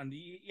you know, and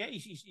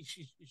he's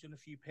done a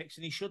few picks,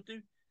 and he should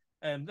do.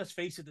 Let's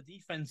face it, the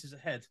defense is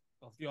ahead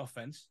of the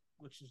offense,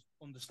 which is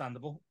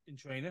understandable in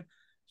training,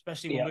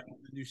 especially when we're in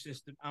the new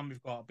system, and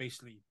we've got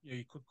basically, you know,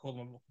 you could call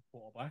him a rookie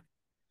quarterback.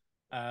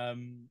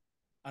 And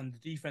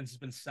the defense has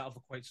been settled for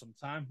quite some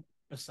time,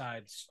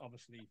 besides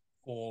obviously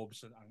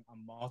Forbes and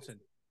Martin.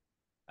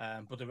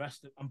 But the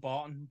rest and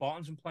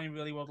Barton's been playing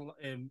really well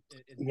in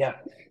the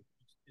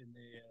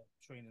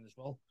training as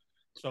well.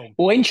 So,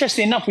 well,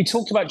 interesting enough, we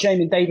talked about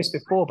Jamin Davis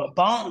before, but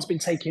Barton's been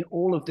taking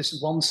all of this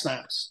one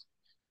snaps.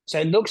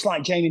 So it looks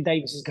like Jamin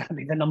Davis is going to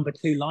be the number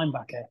 2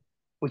 linebacker,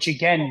 which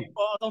again,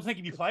 I don't think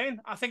he'll be playing.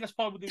 I think that's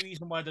probably the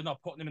reason why they're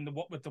not putting him in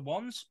with the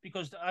ones,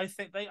 because I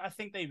think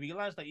they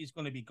realize that he's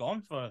going to be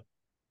gone for,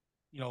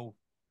 you know,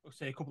 let's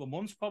say a couple of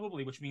months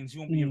probably, which means he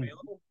won't be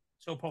available.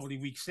 So probably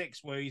week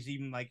 6, where he's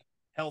even like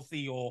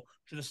healthy, or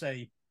should I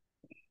say,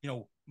 you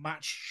know,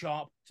 match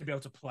sharp to be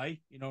able to play.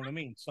 You know what I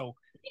mean? So,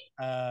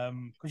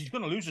 because he's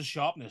going to lose his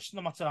sharpness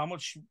no matter how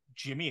much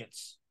gym he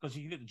hits, because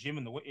he hit the gym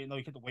in the you know,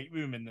 he hit the weight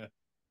room in the.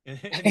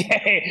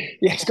 Yeah,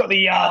 he's got the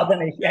yard,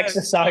 and the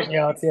exercise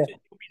yards. Yeah,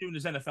 he'll be doing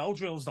his NFL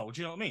drills though.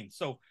 Do you know what I mean?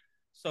 So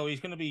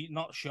he's going to be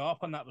not sharp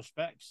in that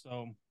respect.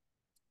 So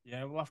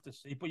yeah, we'll have to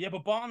see. But yeah,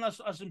 but Barton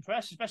has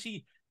impressed,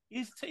 especially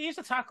he's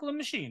a tackling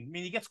machine. I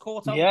mean, he gets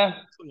caught out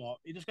a lot.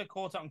 He just get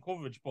caught out in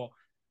coverage, but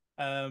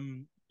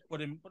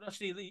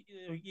actually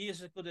he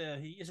is a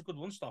good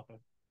run stopper.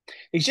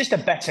 He's just a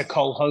better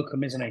Cole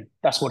Holcomb, isn't he?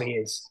 That's what he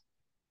is.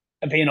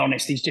 And being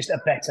honest, he's just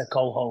a better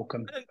Cole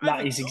Holcomb.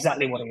 That is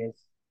exactly what he is.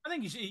 I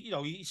think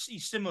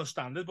he's similar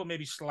standard, but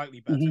maybe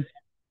slightly better. Mm-hmm.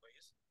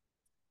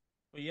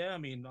 But yeah, I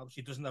mean,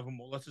 obviously he doesn't have a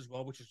mullet as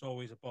well, which is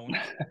always a bonus.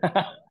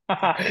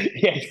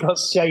 Yeah, he's got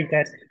shaved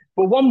head.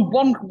 But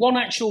one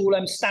actual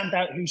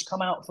standout who's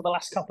come out for the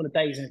last couple of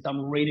days and has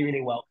done really,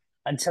 really well.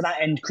 And to that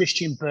end,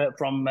 Christian Burt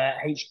from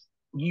UK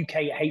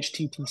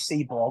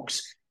HTTC blogs,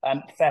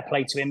 fair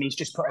play to him. He's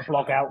just put a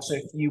blog out. So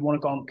if you want to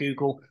go on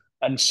Google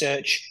and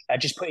search,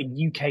 just put in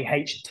UK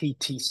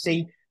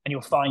HTTC, and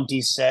you'll find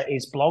his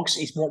blogs.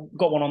 He's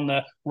got one on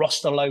the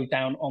roster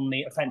lowdown on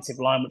the offensive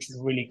line, which is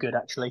really good,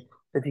 actually.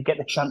 If you get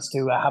the chance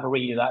to have a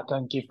read of that, go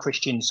and give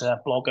Christian's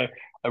blog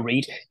a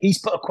read.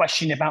 He's put a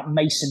question about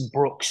Mason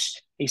Brooks.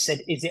 He said,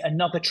 is it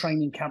another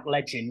training camp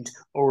legend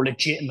or a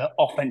legitimate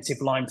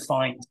offensive line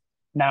find?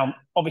 Now,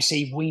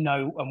 obviously, we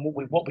know, and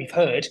what we've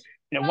heard,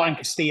 you know, Juan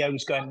Castillo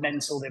was going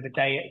mental the other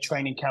day at a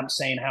training camp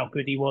saying how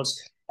good he was.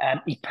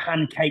 He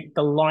pancaked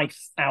the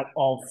life out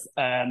of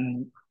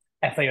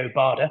F.A.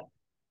 Obada.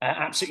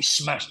 Absolutely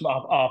smashed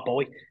our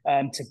boy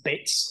to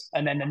bits.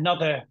 And then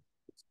another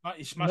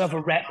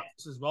rep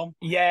as well.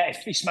 Yeah,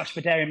 he smashed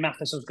Badarian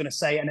Mathis, I was going to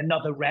say, and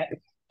another rep.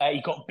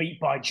 He got beat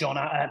by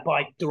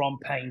Daron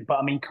Payne. But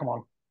I mean, come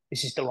on,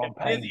 this is Daron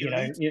Payne. You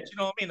know, do you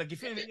know what I mean?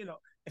 Like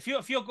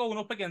if you're going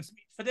up against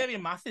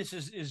Badarian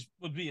Mathis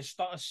would be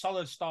a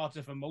solid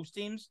starter for most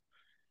teams.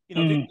 You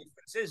know, the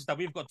difference is that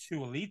we've got 2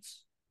 elites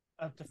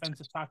at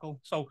defensive tackle.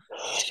 So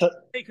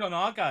taking on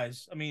our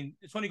guys, I mean,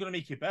 it's only going to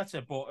make you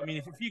better. But I mean,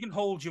 if you can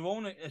hold your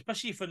own,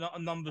 especially for a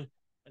number,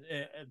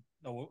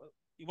 no,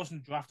 he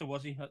wasn't drafted,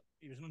 was he?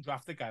 He was an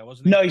undrafted guy,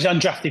 wasn't he? No, he's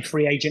undrafted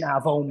free agent out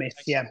of Ole Miss.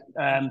 Yeah,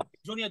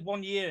 he's only had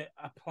 1 year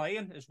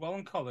playing as well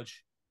in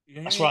college.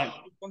 That's right.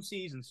 1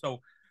 season, so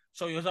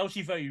he was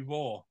obviously very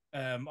raw.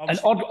 And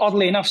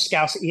oddly enough,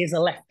 Scouse, he is a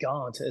left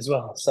guard as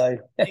well. So,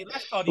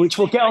 which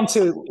we'll get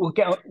onto. We'll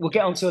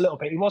get onto a little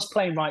bit. He was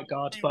playing right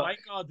guard, but right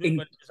guard when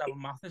just have a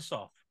Mathis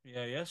off.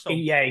 Yeah. So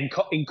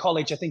in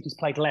college, I think he's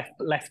played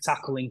left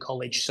tackle in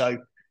college. So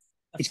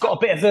he's got a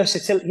bit of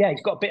versatility. Yeah,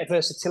 he's got a bit of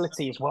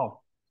versatility as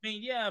well.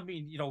 I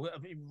mean, you know,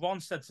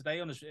 Ron said today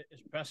on his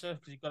presser,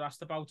 because he got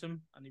asked about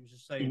him, and he was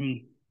just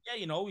saying, yeah,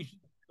 you know, he's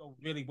done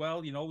really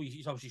well. You know,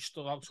 he's obviously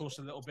stood out to us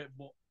a little bit,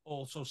 but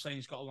also saying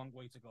he's got a long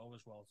way to go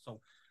as well.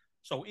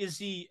 So is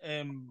he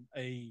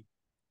a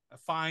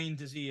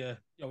find? Is he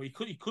he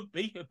could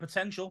be a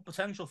potential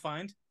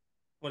find,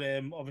 but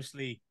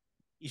obviously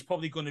he's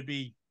probably going to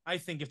be. I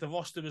think if the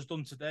roster was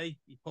done today,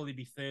 he'd probably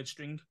be 3rd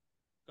string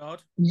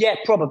guard. Yeah,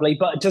 probably.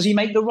 But does he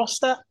make the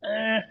roster?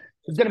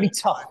 It's going to be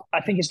tough.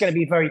 I think it's going to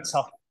be very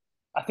tough.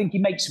 I think he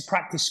makes a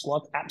practice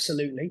squad,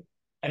 absolutely.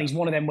 And he's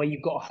one of them where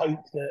you've got to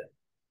hope that,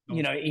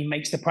 you know, he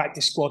makes the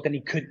practice squad, then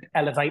he could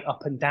elevate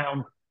up and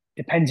down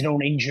depending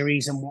on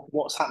injuries and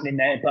what's happening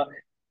there. But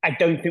I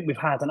don't think we've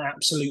had an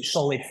absolute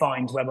solid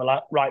find where we're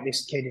like, right,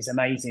 this kid is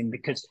amazing,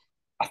 because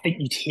I think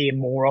you'd hear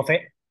more of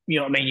it. You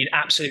know what I mean? You'd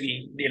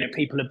absolutely, you know,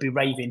 people would be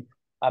raving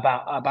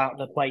about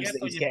the plays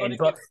that he's getting.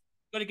 But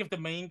got to give the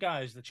main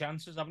guys the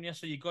chances, haven't you?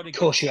 So you've got to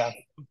give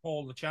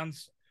Paul the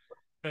chance.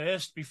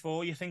 first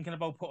before you're thinking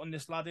about putting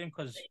this lad in,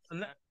 because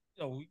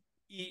so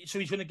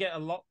he's going to get a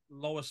lot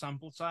lower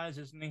sample size,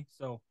 isn't he?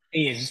 So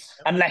he is,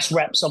 and less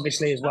reps,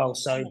 obviously, as well.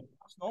 So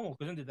that's normal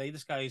because in the day,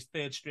 this guy is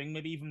third string,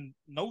 maybe even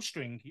no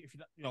string. If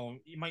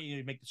you might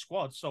even make the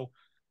squad. So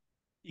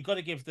you got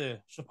to give the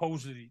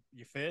supposedly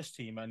your first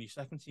team and your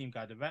second team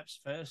guy the reps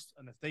first,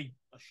 and if they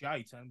are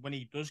shite, and when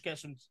he does get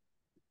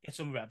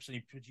some reps and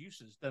he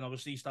produces, then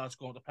obviously he starts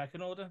going to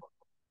pecking order.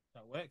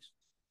 That works.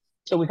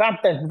 So we've had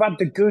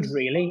the good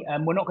really,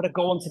 and we're not going to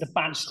go on to the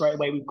bad straight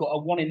away. We've got a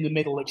one in the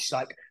middle, which is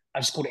like I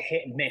just call it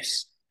hit and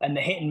miss, and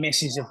the hit and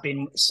misses have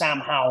been Sam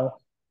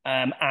Howell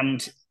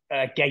and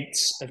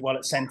Gates as well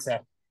at centre.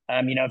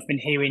 I've been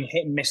hearing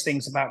hit and miss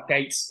things about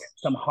Gates,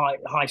 some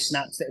high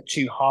snaps that are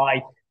too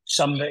high,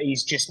 some that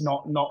he's just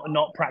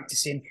not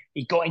practicing.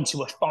 He got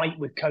into a fight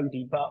with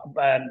Cody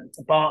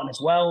Barton as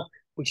well,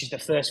 which is the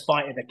first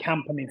fight of the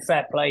camp. I mean,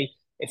 fair play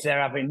if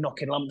they're having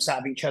knocking lumps out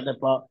of each other,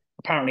 but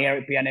apparently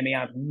Eric Bieniemy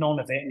had none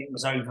of it, and it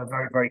was over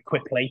very, very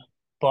quickly.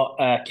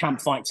 But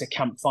camp fights are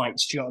camp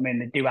fights. Do you know what I mean?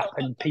 They do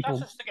happen. People.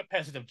 That's just the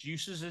competitive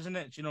juices, isn't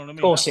it? Do you know what I mean?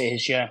 Of course it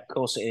is. Yeah, of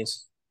course it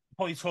is.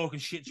 Probably talking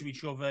shit to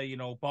each other.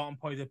 Barton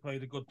probably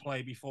played a good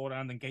play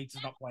beforehand, and Gates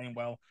is not playing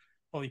well.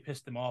 Probably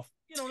pissed him off.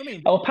 You know what I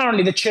mean? Oh,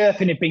 apparently the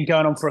chirping had been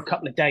going on for a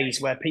couple of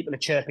days, where people are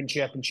chirping,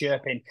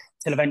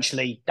 till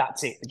eventually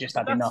that's it. They just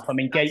had enough. I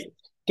mean,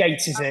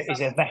 Gates is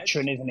a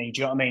veteran, isn't he?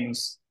 Do you know what I mean?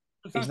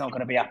 He's not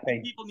going to be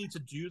happy. People need to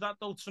do that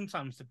though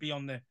sometimes to be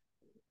on the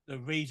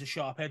razor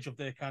sharp edge of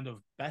their kind of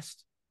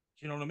best.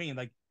 Do you know what I mean?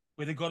 Like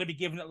where they've got to be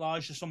giving it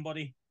large to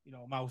somebody.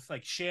 Mouth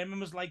like Sherman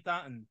was like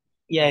that, and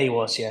yeah, he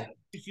was. Yeah,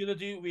 the other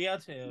dude we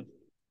had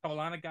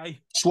Carolina guy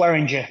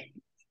Swearinger.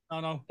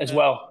 No, as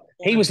well.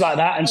 He was like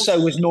that, and so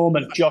was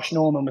Norman. Josh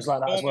Norman was like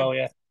that as well.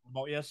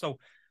 Yeah. So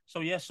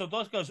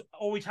those guys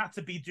always had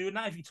to be doing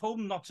that. If you told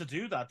them not to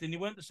do that, then you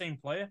weren't the same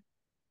player.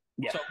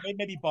 Yeah. So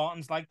maybe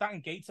Barton's like that,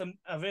 and Gates. And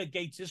I've heard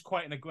Gates is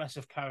quite an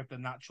aggressive character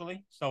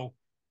naturally. So,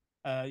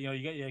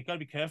 you got to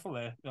be careful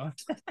there.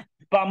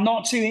 But I'm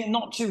not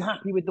too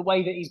happy with the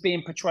way that he's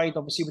being portrayed.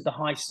 Obviously, with the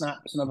high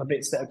snaps and other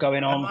bits that are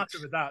going on. I'm not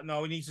happy with that.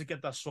 No, he needs to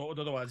get that sorted.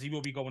 Otherwise, he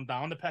will be going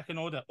down the pecking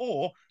order.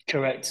 Or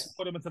correct,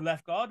 put him into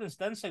left guard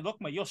instead and say, "Look,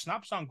 mate, your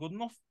snaps aren't good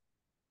enough.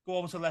 Go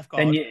over to left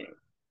guard." And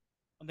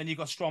then you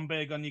got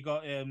Stromberg and you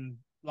got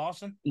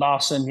Larson.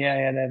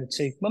 Yeah, they're the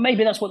two. But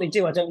maybe that's what they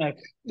do. I don't know.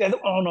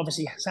 And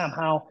obviously, Sam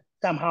Howell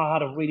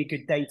had a really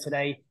good day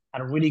today,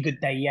 had a really good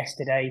day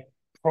yesterday.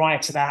 Prior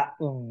to that,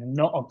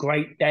 not a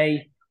great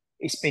day.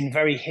 It's been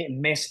very hit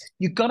and miss.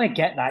 You're going to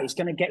get that. He's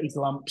going to get his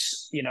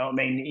lumps. You know what I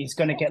mean? He's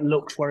going to get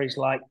looks where he's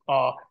like,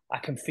 oh, I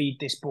can feed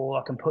this ball.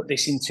 I can put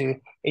this into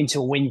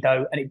a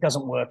window, and it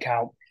doesn't work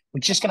out.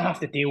 We're just going to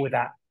have to deal with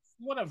that.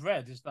 What I've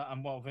read is that,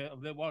 and what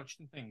I've watched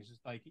and things, is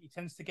like he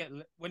tends to get,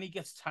 when he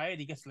gets tired,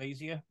 he gets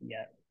lazier.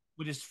 Yeah.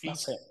 With his feet.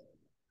 That's it.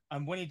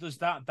 And when he does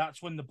that,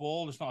 that's when the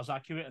ball is not as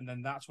accurate, and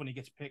then that's when he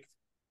gets picked.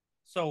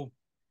 So,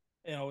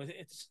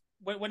 it's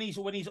when he's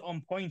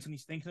on point and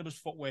he's thinking of his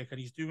footwork and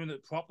he's doing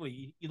it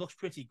properly, he looks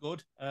pretty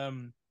good.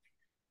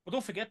 But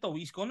don't forget though,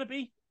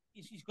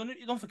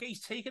 don't forget he's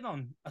taking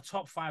on a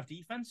top 5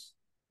 defense.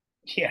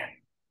 Yeah.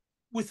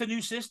 With the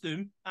new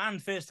system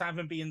and first time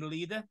him being the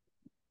leader.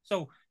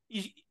 So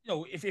if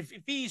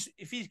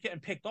he's getting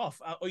picked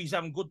off or he's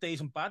having good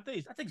days and bad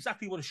days, that's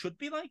exactly what it should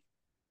be like.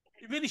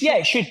 It really should. Yeah,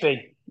 it should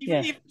be.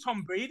 Even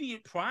Tom Brady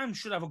at prime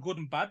should have a good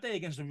and bad day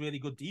against a really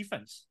good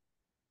defense.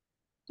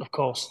 Of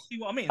course. See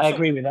what I mean? I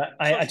agree with that.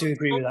 I do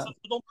agree with that. So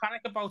don't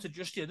panic about it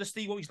just yet. Let's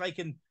see what he's like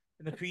in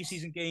the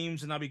preseason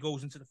games and how he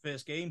goes into the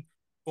first game.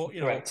 But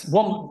correct.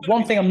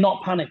 One thing I'm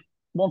not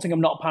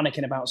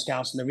panicking about,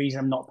 Scouts, and the reason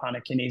I'm not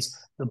panicking is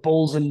the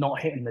balls are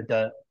not hitting the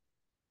dirt.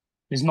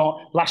 There's not.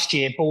 Last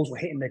year, balls were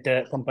hitting the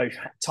dirt from both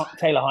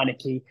Taylor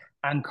Heineke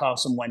and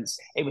Carson Wentz.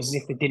 It was as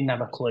if they didn't have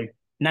a clue.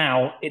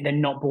 Now,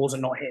 balls are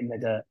not hitting the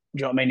dirt. Do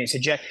you know what I mean?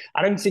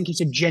 I don't think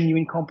it's a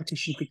genuine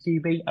competition for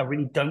QB. I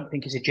really don't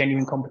think it's a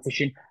genuine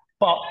competition.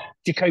 But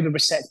Jacoby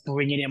Brissett's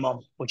bringing him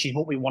on, which is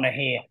what we want to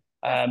hear.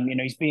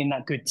 He's being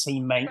that good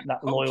teammate,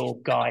 that loyal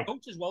guy.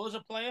 Coach as well as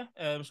a player.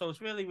 So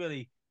it's really,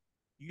 really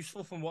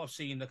useful from what I've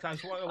seen.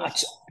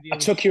 I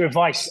took your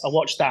advice. I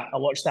watched that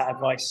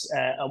advice.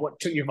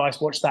 Took your advice.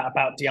 Watched that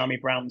about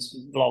De'Ami Brown's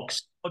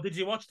vlogs. Oh, did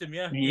you watch them?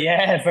 Yeah.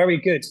 Yeah, very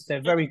good.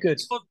 They're very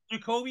good. What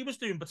Jacoby was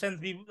doing, pretending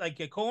to be like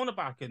a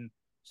cornerback and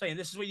saying,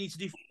 "This is what you need to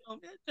do."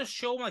 Just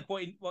show them like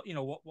what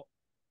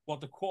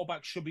the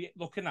quarterback should be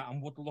looking at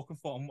and what they're looking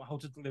for and how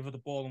to deliver the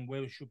ball and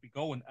where it should be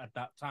going at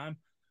that time,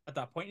 at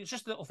that point. It's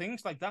just little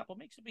things like that, but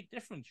makes a big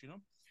difference,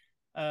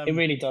 It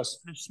really does.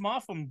 It's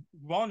smart from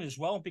Ron as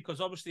well, because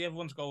obviously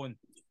everyone's going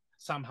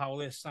Sam Howell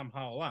this, Sam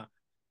Howell that,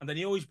 and then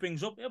he always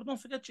brings up, but don't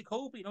forget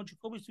Jacoby.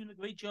 Jacoby's doing a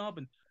great job,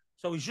 and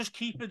so he's just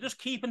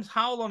keeping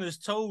Howell on his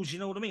toes. You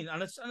know what I mean?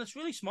 And it's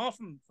really smart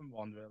from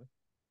Ron, really.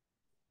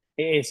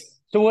 It is.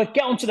 So we'll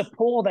get on to the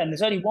poor then.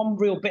 There's only one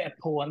real bit of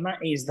poor, and that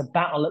is the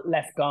battle at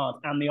left guard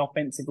and the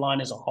offensive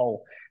line as a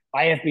whole.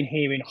 I have been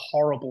hearing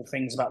horrible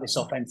things about this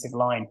offensive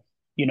line.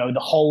 The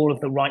whole of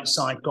the right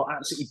side got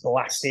absolutely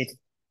blasted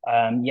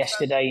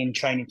yesterday in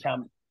training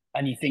camp.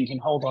 and you're thinking,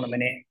 hold on a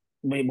minute,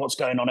 what's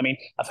going on? I mean,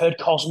 I've heard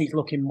Cosme's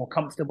looking more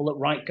comfortable at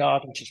right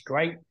guard, which is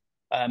great.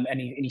 And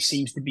he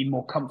seems to be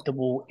more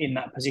comfortable in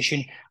that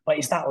position. But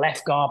it's that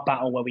left guard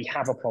battle where we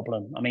have a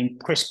problem. I mean,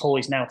 Chris Paul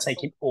is now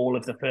taking all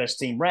of the first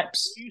team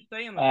reps. You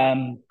saying the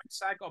right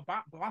side got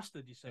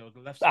blasted, you say, or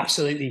the left side?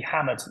 Absolutely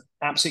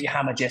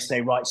hammered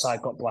yesterday. Right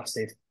side got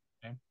blasted.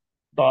 Okay.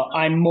 But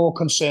I'm more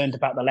concerned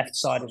about the left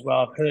side as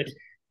well. I've heard,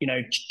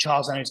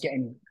 Charles Leno's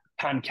getting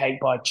pancaked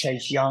by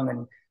Chase Young,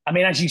 and I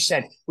mean, as you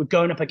said, we're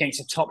going up against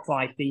a top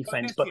 5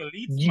 defense, but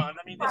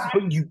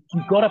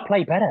you've got to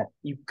play better.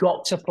 You've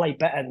got to play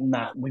better than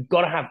that. We've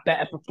got to have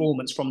better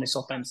performance from this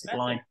offensive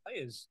line.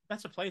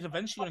 Better players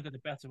eventually going to get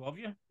the better of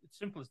you. It's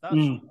simple as that.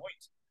 It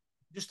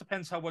just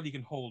depends how well you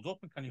can hold up,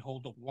 and can you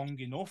hold up long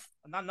enough,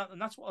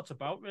 and that's what it's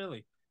about,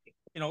 really.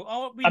 We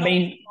know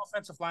the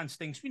offensive line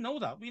stinks. We know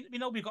that. We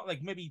know we've got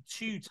like maybe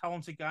 2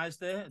 talented guys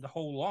there, the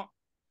whole lot.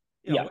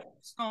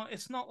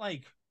 It's not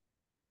like,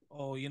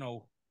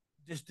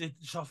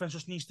 this offense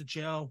just needs to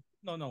gel.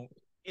 No.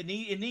 It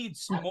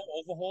needs more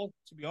overhaul,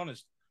 to be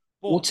honest.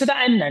 Well, to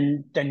that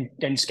end,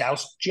 then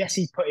Scouse,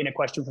 Jesse put in a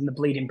question from the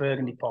Bleeding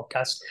Burgundy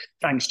podcast.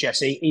 Thanks,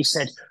 Jesse. He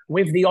said,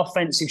 with the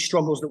offensive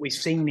struggles that we've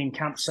seen in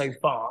camp so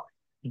far,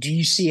 do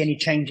you see any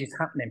changes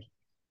happening?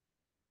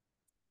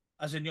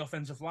 As in the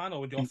offensive line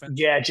or with the offensive?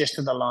 Yeah, just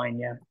to the line,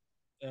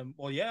 yeah.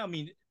 Well, yeah, I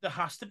mean, there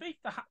has to be.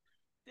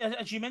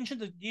 As you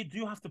mentioned, you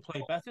do have to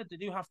play better. They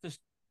do have to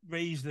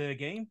raise their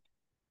game.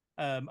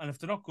 And if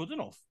they're not good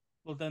enough,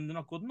 well, then they're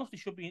not good enough. They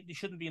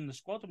shouldn't be in the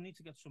squad. We need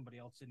to get somebody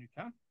else in who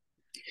can.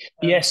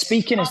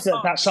 Speaking as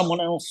that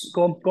someone else.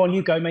 Go on,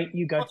 you go, mate.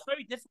 You go. Well, it's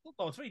very difficult,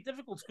 though. It's very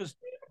difficult because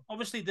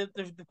obviously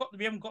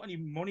we haven't got any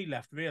money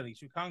left, really,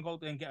 so we can't go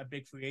out there and get a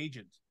big free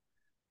agent.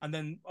 And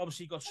then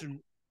obviously you've got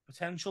some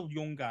potential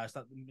young guys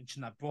that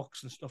mentioned that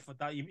Brooks and stuff like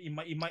that. You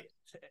might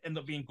end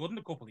up being good in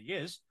a couple of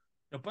years.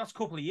 But that's a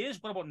couple of years.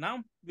 What about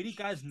now? We need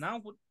guys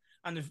now.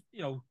 And if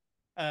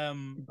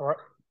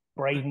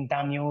Braden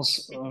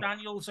Daniels.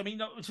 I mean,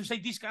 to say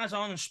these guys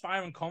aren't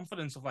inspiring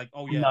confidence of like,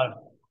 oh yeah,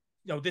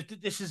 no.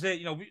 This is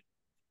it.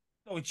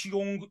 It's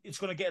young. It's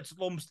going to get its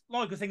lumps. Not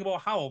like the thing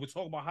about Howell. We're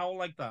talking about Howell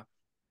like that.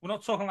 We're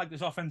not talking like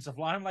this offensive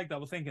line like that.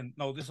 We're thinking,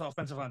 no, this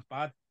offensive line's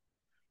bad.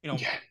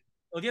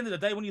 At the end of the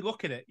day, when you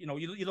look at it,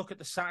 you look at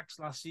the sacks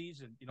last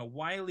season.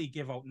 Wiley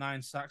gave out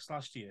 9 sacks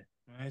last year,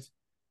 right?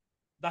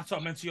 That's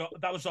what I meant to.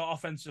 That was our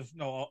offensive,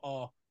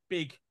 our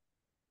big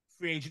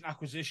free agent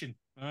acquisition,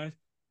 right?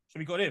 So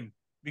we got him.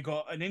 We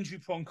got an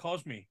injury-prone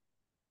Cosme.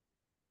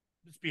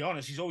 Let's be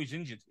honest, he's always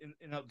injured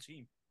in that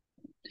team.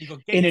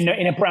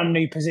 In a brand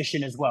new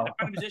position as well.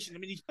 I mean,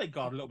 he's played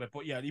guard a little bit,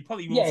 but yeah, he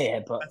probably will. Yeah,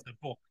 but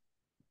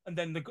and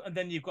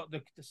then you've got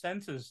the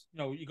centers.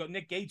 You've got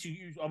Nick Gates,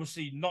 who's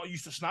obviously not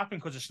used to snapping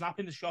because the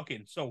snapping is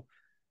shocking. So,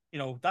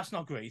 that's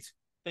not great.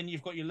 Then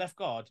you've got your left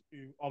guard,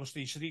 who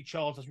obviously Sadiq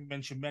Charles, as we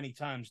mentioned many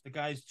times, the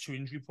guy's too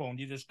injury prone.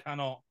 You just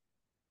cannot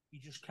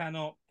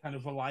kind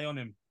of rely on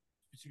him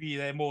to be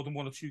there more than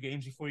 1 or 2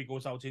 games before he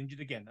goes out injured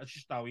again. That's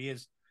just how he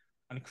is.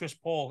 And Chris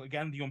Paul,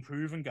 again, the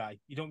unproven guy.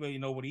 You don't really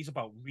know what he's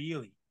about,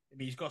 really. I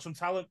mean, he's got some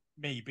talent,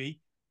 maybe,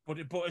 but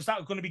is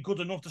that going to be good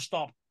enough to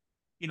stop,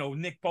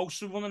 Nick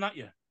Bosa running at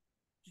you?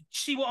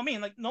 See what I mean?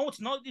 Like, no, it's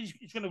not. He's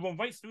going to run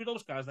right through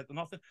those guys like they're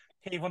nothing.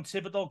 Kayvon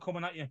Thibodeau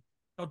coming at you.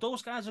 Now,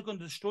 those guys are going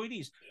to destroy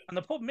these. And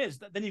the problem is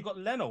that then you've got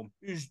Leno,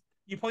 who's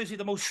you probably see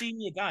the most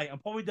senior guy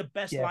and probably the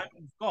best lineman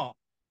we've got.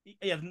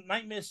 He had a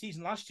nightmare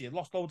season last year,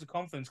 lost loads of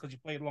confidence because he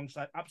played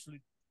alongside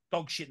absolute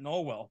dog shit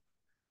Norwell.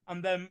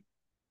 And then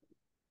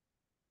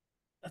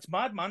that's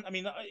mad, man. I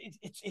mean,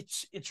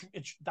 it's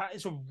that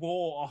is a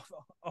raw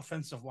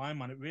offensive line,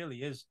 man. It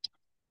really is.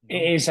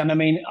 It is, and I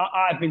mean,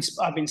 I've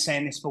been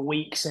saying this for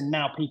weeks, and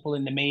now people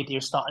in the media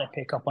are starting to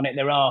pick up on it.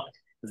 There are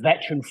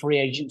veteran free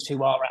agents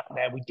who are out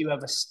there. We do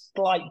have a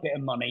slight bit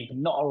of money, but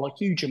not a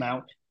huge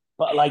amount.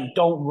 But like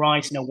Dalton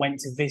Reisner went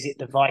to visit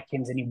the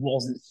Vikings and he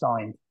wasn't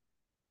signed.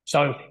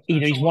 So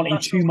either he's wanting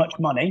too much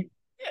money.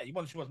 Yeah, he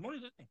wants too much money,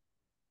 doesn't he?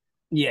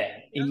 Yeah,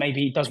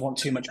 maybe he does want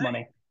too much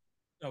money.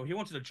 No, he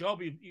wanted a job.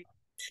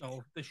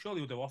 They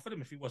surely would have offered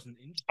him if he wasn't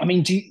injured. I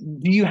mean, do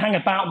you hang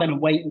about then and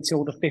wait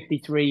until the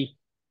 53?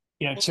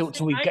 Till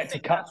we get to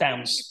cut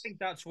downs. I think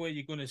that's where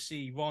you're going to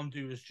see Ron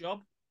do his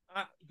job.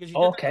 Because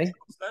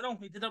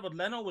he did that with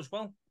Leno as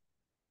well.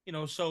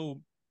 So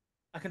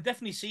I can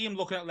definitely see him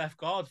looking at left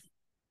guard,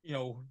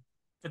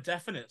 for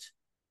definite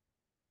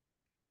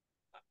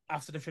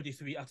after the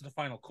 53, after the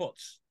final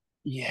cuts.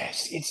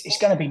 Yes, it's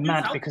going to be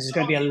mad because it's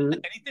going to be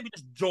anything. We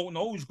just don't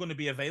know who's going to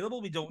be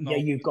available. We don't know. Yeah,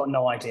 you've got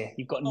no idea.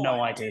 You've got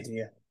no idea, do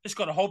you? Just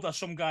got to hope that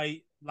some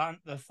guy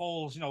that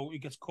falls, he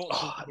gets cut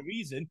for the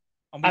reason.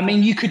 I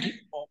mean, you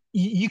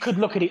could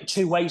look at it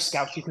 2 ways,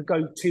 Scouts. You could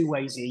go 2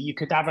 ways here. You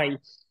could have a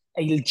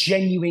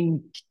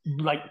genuine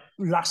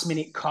last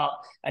minute cut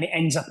and it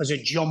ends up as a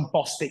John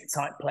Bostic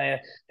type player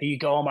who you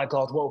go, oh my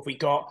God, what have we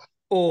got?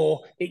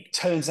 Or it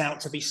turns out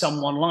to be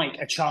someone like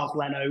a Charles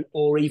Leno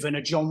or even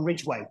a John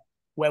Ridgway,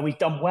 where we've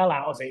done well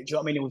out of it. Do you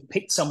know what I mean? We've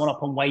picked someone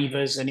up on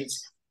waivers and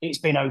it's it's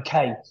been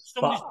okay.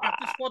 Somebody's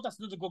practice squad. That's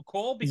another good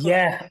call because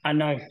yeah, I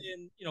know.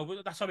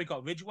 That's how we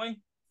got Ridgeway,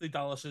 the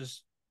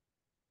Dallas's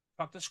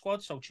practice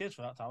squad. So cheers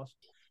for that, Dallas.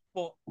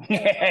 But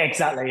Yeah,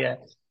 exactly. Yeah,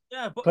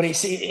 yeah, but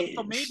so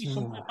maybe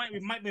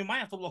we might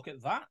have to look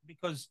at that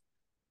because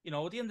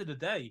at the end of the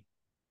day,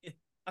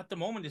 at the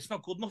moment it's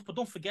not good enough. But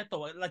don't forget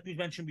though, like we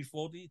mentioned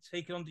before,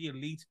 taking on the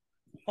elite,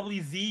 probably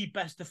the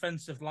best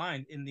defensive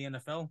line in the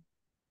NFL.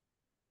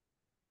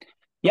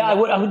 Yeah, I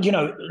would,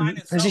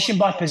 position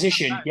by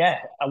position. Yeah,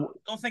 I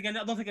don't think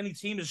any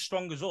team is as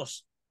strong as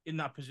us in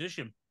that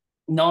position.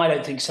 No, I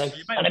don't think so.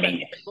 You might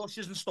have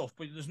rushes and stuff,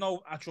 but there's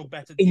no actual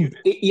better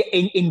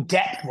in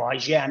depth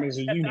wise, yeah, and as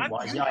a unit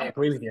wise, yeah, I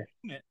agree with you.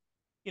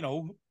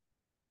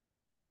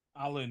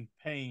 Allen,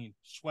 Payne,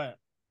 Sweat,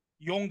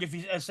 Young. If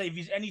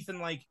he's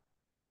anything like,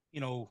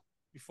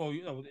 before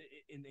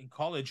in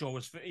college or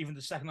was even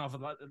the second half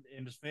of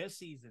in his first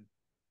season,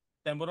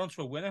 then we're on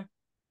to a winner.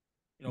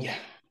 Yeah.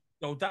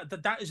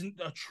 That isn't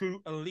a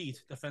true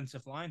elite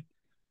defensive line.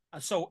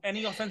 And so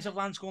any offensive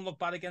line's going to look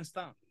bad against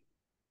that.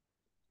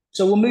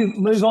 So we'll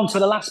move on to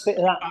the last bit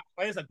of that.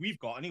 Players like we've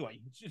got anyway.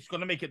 It's going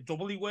to make it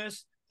doubly worse.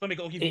 It's going to make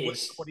it look even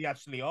worse than what they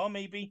actually are,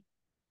 maybe.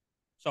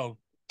 So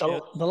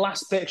the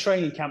last bit of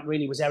training camp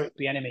really was Eric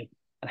Bieniemy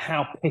and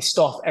how pissed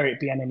off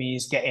Eric Bieniemy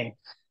is getting.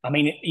 I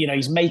mean,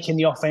 he's making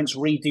the offense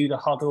redo the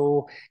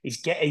huddle.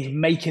 He's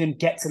making them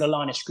get to the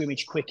line of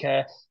scrimmage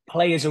quicker.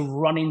 Players are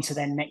running to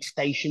their next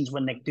stations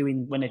when they're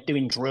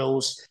doing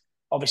drills.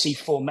 Obviously,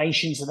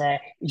 formations are there.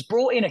 He's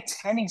brought in a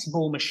tennis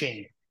ball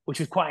machine, which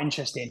was quite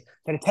interesting.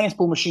 But a tennis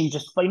ball machine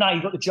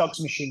you've got the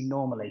jugs machine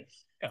normally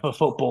for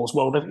footballs.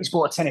 Well, he's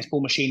brought a tennis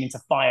ball machine into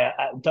fire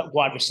at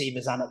wide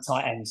receivers and at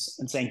tight ends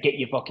and saying, get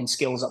your fucking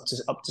skills up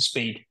to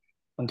speed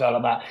and go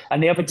like that.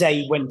 And the other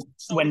day when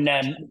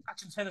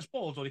catching tennis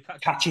balls or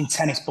catching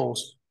tennis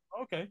balls.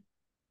 Okay.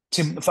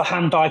 For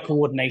hand-eye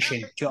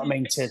coordination. Do you know what I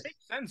mean? It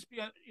makes sense,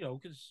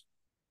 because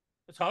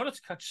it's harder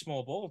to catch a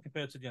small ball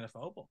compared to the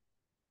NFL ball.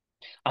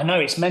 I know,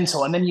 it's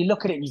mental. And then you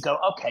look at it and you go,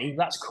 okay,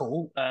 that's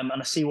cool. And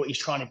I see what he's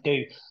trying to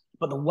do.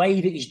 But the way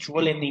that he's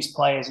drilling these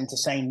players into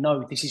saying,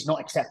 no, this is not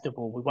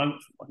acceptable. We won't,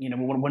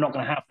 we're not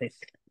going to have this.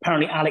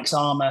 Apparently, Alex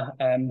Armour,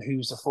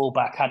 who's the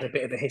fullback, had a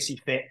bit of a hissy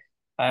fit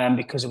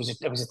because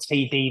there was a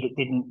TD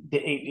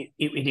that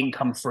didn't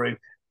come through.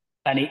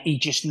 And he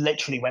just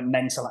literally went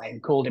mental at him,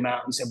 called him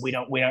out and said, we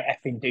don't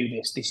effing do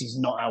this. This is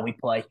not how we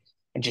play.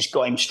 And just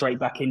got him straight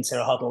back into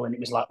the huddle. And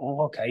it was like,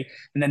 oh, okay.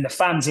 And then the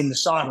fans in the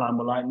sideline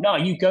were like, no,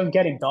 you go and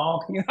get him,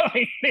 dog. You know what I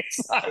mean?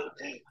 It's like,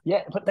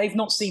 yeah, but they've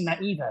not seen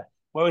that either.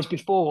 Whereas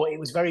before, it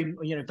was very,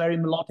 very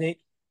melodic,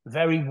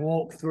 very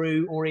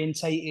walkthrough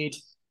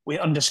orientated.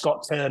 Under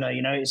Scott Turner,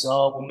 it's,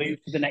 we'll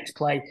move to the next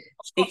play.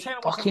 It's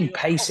fucking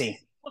pacey. He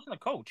wasn't a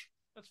coach.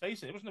 Let's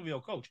face it, it wasn't a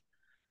real coach.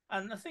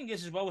 And the thing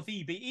is, as well, with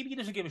EB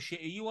doesn't give a shit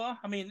who you are.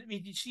 I mean,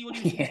 did you see what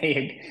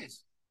he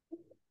was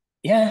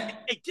Yeah.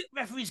 Hey,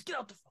 referees, get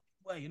out the fucking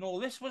way and all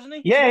this, wasn't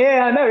he?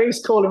 Yeah, I know. He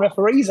was calling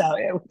referees out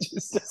here, which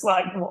is just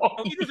like,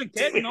 what? He doesn't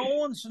care.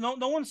 No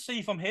one's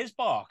safe from his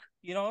bark.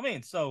 You know what I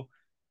mean? So,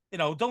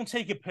 don't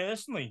take it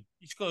personally.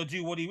 He's got to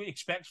do what he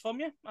expects from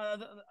you.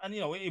 And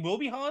it will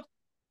be hard.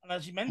 And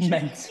as you mentioned,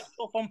 it's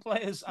tough on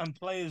players and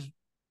players,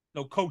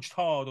 coached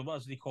hard, or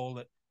as they call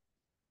it.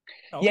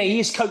 Yeah, he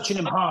is coaching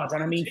them hard,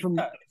 and I mean, if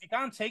you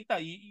can't take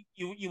that,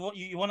 you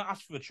want to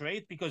ask for a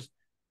trade because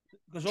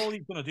all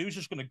he's going to do is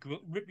just going to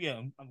rip you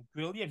and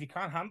grill you if you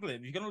can't handle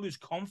it. You're going to lose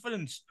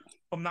confidence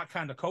from that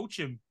kind of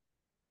coaching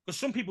because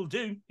some people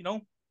do.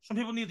 Some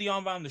people need the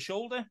arm around the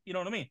shoulder. You know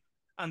what I mean?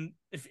 And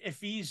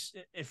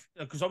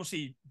because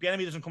obviously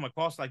Bieniemy doesn't come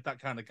across like that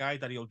kind of guy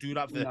that he'll do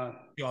that for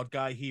the odd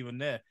guy here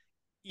and there.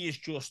 He is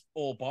just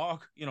all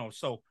bark.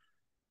 So.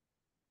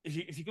 If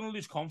you're going to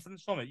lose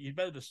confidence from it, you'd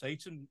better just say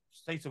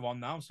to Ron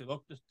now and say,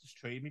 look, just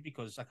trade me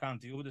because I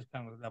can't deal with this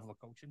kind of level of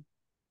coaching.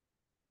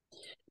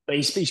 But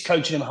he's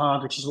coaching them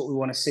hard, which is what we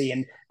want to see.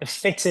 And the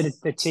fitter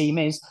the team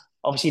is,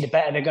 obviously, the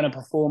better they're going to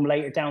perform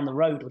later down the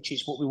road, which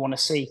is what we want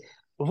to see.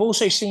 We've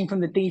also seen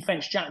from the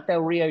defense, Jack Del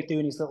Rio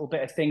doing his little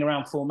bit of thing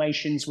around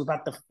formations. We've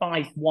had the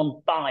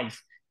 5-1-5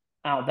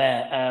 out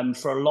there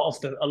for a lot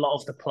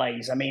of the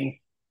plays. I mean,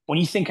 when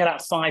you think of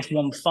that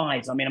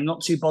 5-1-5, I mean, I'm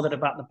not too bothered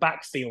about the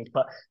backfield,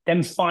 but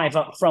them five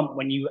up front,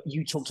 when you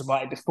talked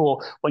about it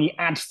before, when you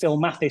add Phil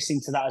Mathis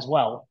into that as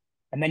well,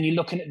 and then you're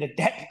looking at the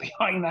depth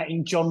behind that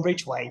in John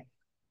Ridgeway.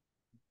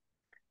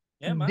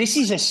 Yeah, man. This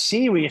is a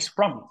serious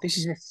front. This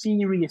is a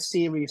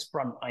serious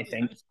front, I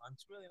think. Nice,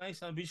 it's really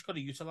nice. And we just got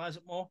to utilize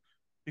it more.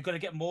 We've got to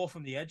get more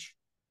from the edge.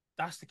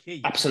 That's the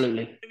key.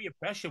 Absolutely. Your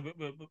pressure,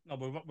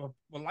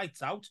 we're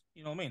lights out.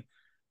 You know what I mean?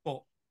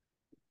 But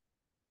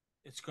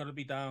it's got to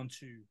be down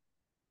to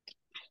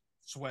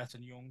Sweat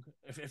and Young.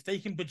 If they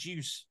can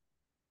produce,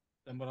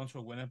 then we're on to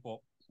a winner. But,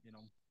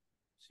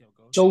 see how it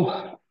goes.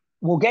 So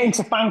we'll get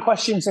into fan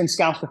questions and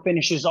Scouts to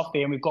finish us off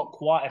here. And we've got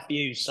quite a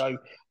few. So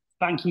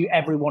thank you,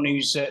 everyone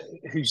who's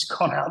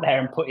gone out there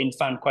and put in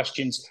fan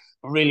questions.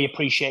 I really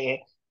appreciate it.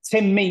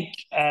 Tim Meek,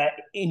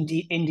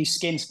 Indie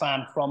Skins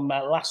fan from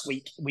last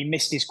week, we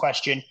missed his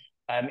question.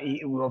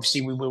 We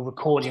were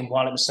recording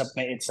while it was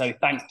submitted. So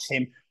thanks,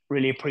 Tim.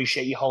 Really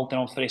appreciate you holding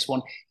on for this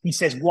one. He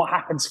says, what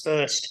happens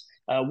first?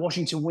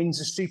 Washington wins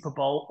the Super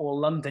Bowl or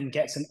London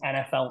gets an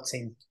NFL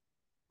team?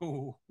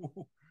 Ooh.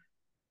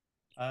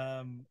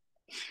 I'm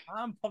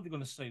probably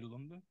going to say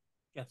London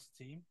gets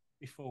a team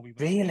before we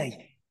win.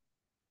 Really?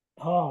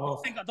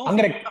 Oh, I don't I'm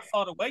think going to. it's that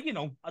far away.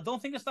 I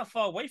don't think it's that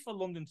far away for a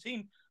London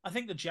team. I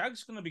think the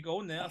Jags going to be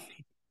going there.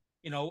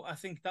 I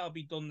think that'll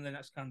be done in the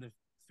next kind of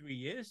 3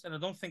 years, and I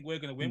don't think we're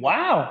going to win.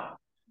 Wow.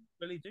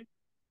 Really do.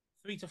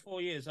 3 to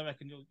 4 years, I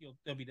reckon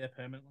they'll be there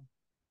permanently.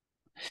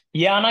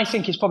 Yeah, and I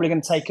think it's probably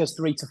going to take us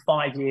 3 to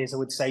 5 years, I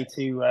would say,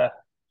 to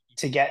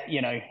get,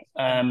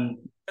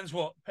 Depends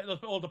what.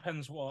 It all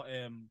depends what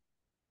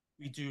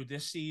we do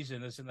this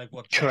season, as in like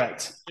what Josh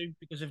correct. do.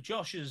 Because if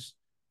Josh is,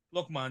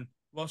 look, man,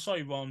 well,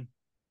 sorry, Ron,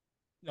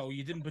 no,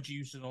 you didn't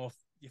produce enough,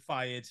 you're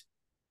fired.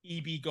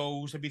 EB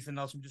goes, everything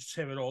else, and just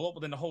tear it all up.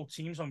 But then the whole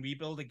team's on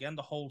rebuild again,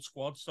 the whole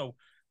squad. So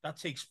that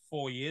takes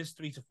 4 years,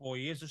 3 to 4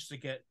 years, just to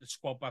get the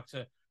squad back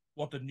to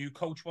what the new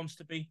coach wants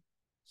to be.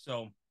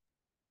 So,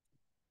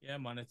 yeah,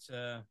 man, it's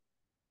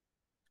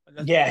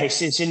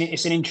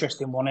it's an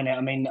interesting one, isn't it?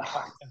 I mean,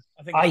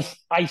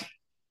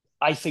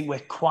 I think we're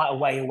quite a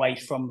way away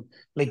from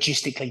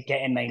logistically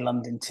getting a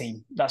London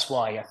team. That's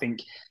why I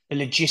think the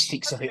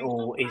logistics of it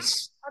all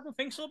is. I don't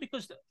think so,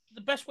 because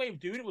the best way of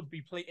doing it would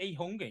be play 8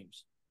 home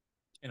games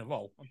in a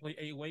row and play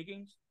 8 away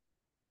games.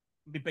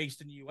 And be based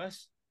in the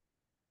US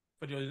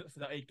for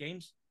that 8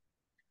 games.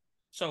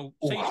 So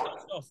say you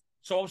start off.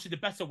 So obviously the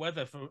better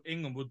weather for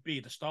England would be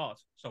the start.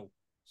 So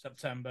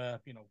September,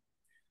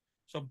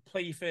 So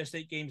play your first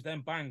 8 games,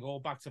 then bang, all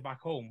back to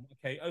back home.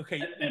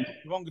 Okay.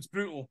 Wrong, it's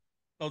brutal.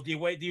 So the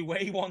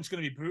away one's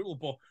going to be brutal,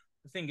 but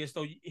the thing is,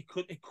 though,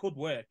 it could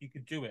work. You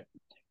could do it.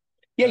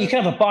 Yeah, you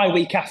can have a bye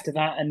week after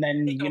that, and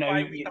then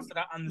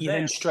you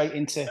then straight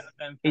into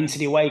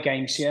the away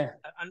games. Yeah,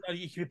 and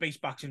you could be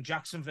based back in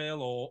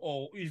Jacksonville,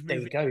 or even there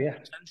you go. Yeah,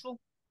 central.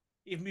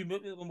 Even move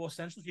a little more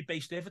central. If you're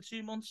based there for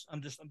 2 months,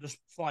 and just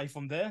fly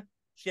from there,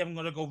 so you haven't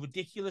got to go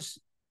ridiculous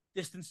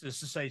distances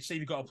to say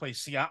you've got to play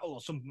Seattle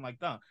or something like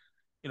that.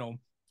 You don't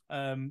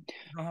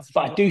have to.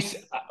 But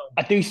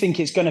I do think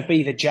it's going to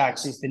be the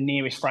Jags is the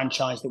nearest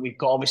franchise that we've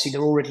got. Obviously,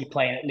 they're already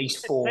playing at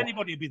least 4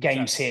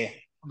 games here.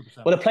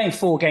 100%. Well, they're playing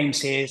 4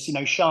 games here.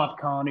 So, Shad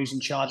Khan, who's in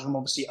charge of them,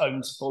 obviously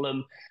owns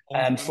Fulham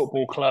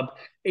Football Club.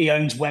 He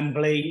owns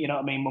Wembley. You know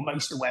what I mean? Well,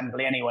 most of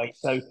Wembley anyway.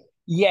 So,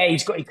 yeah,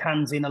 he's got his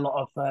hands in a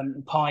lot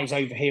of pies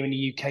over here in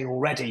the UK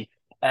already.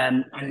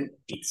 And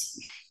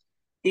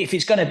if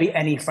it's going to be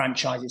any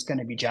franchise, it's going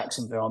to be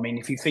Jacksonville. I mean,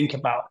 if you think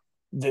about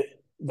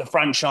the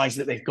franchise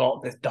that they've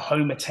got, the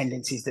home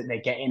attendances that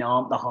they're getting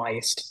aren't the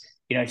highest.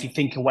 If you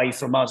think away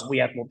from us, we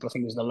had what I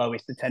think was the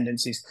lowest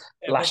attendances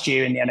last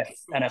year in the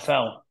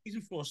NFL.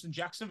 Season for us in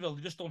Jacksonville,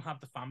 they just don't have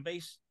the fan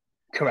base.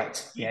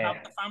 Correct. We have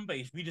the fan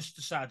base. We just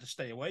decided to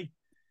stay away,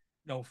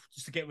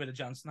 just to get rid of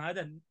Jan Snyder.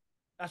 And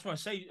that's what I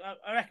say.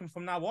 I reckon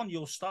from now on,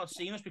 you'll start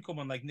seeing us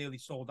becoming like nearly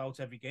sold out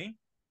every game.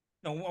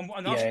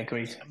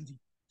 Agreed.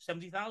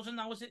 70,000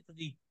 now, is it?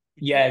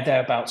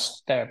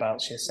 Thereabouts.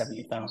 Yeah,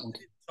 70,000.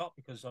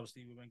 Because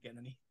obviously we weren't getting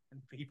any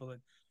people in,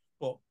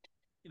 but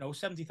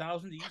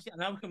 70,000 easy,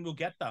 and I reckon we'll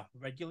get that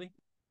regularly.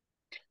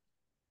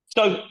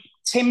 So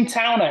Tim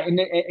Towner,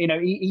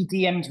 he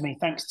DM'd me.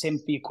 Thanks, Tim,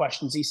 for your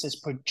questions. He says,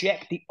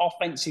 project the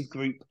offensive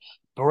group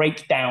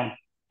breakdown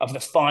of the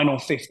final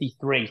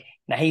 53.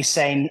 Now he's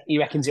saying he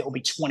reckons it will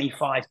be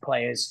 25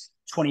 players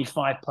for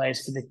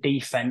the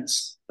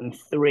defense and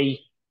 3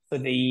 for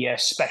the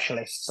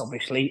specialists,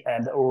 obviously,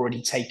 that are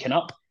already taken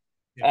up.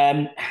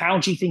 Yeah. How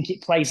do you think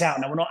it plays out?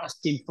 Now, we're not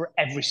asking for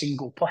every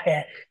single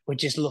player. We're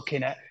just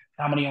looking at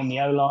how many on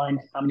the O-line,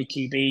 how many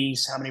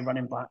QBs, how many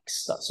running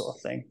backs, that sort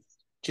of thing,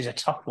 which is a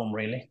tough one,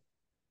 really.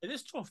 It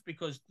is tough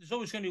because there's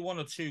always going to be 1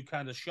 or 2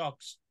 kind of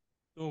shocks.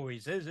 There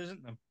always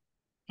isn't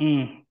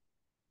there?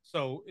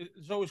 So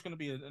there's always going to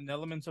be an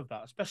element of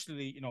that,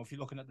 especially, if you're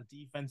looking at the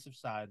defensive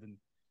side and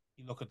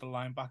you look at the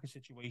linebacker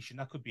situation,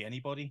 that could be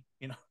anybody,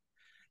 it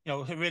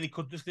really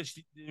could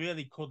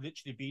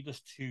literally be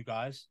just 2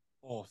 guys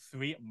or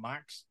 3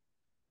 max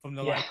from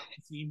the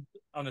team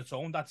on its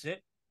own. That's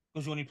it,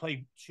 because you only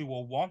play 2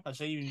 or 1.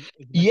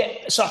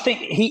 So I think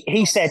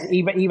he said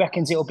he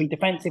reckons it'll be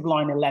defensive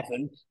line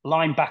 11,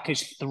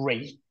 linebackers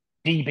 3,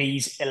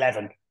 DBs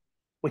 11,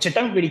 which I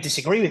don't really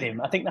disagree with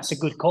him. I think that's a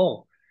good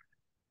call.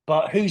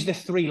 But who's the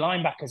 3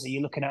 linebackers? Are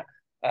you looking at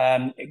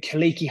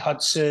Kaliki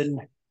Hudson,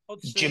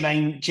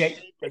 Jamin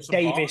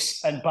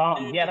Davis, and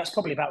Barton? Yeah, that's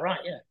probably about right.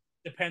 Yeah,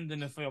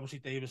 depending if obviously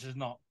Davis is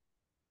not.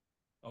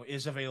 Or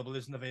is available,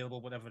 isn't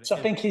available, whatever it is. So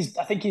I think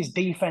his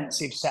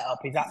defensive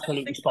setup is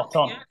absolutely spot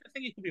on. Yeah, I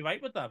think you could be right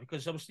with that,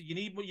 because obviously you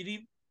need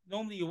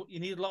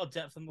a lot of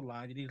depth on the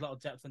line. You need a lot of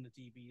depth in the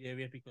DB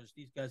area, because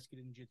these guys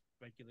get injured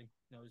regularly.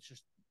 It's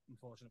just an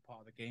unfortunate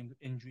part of the game.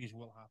 Injuries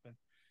will happen.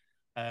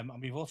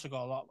 And we've also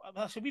got a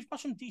lot. So we've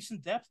got some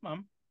decent depth,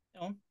 man.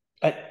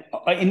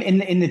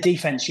 In the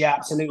defense, yeah,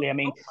 absolutely. I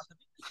mean,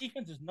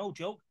 defense is no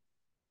joke.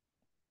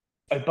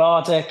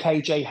 Obada,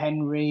 KJ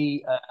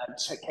Henry,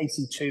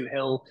 Casey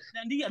Toohill.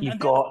 You've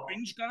got the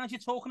fringe guys you're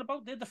talking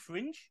about. They're the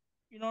fringe.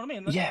 You know what I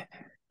mean?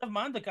 Never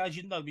mind the guys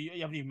you know.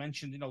 You haven't even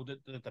mentioned,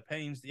 the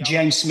Paynes, the Allen.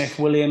 James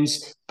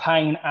Smith-Williams,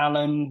 Payne,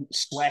 Allen,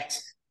 Sweat,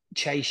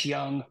 Chase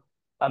Young.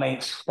 I mean,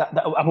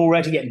 I'm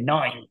already at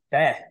 9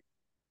 there.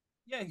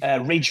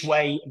 Yeah.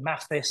 Ridgeway,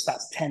 Mathis,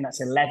 that's 10,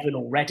 that's 11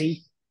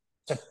 already.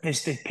 So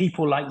there's the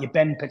people like your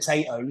Ben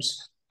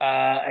Potatoes, they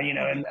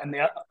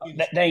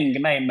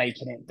ain't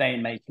making it. They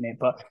ain't making it.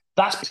 But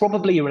that's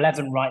probably your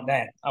 11 right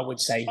there, I would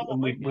say.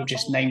 And we've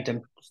just named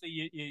them.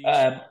 You need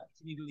at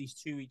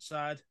least 2 each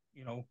side,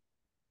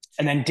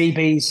 And then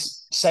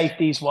DBs,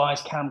 safeties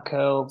wise, Cam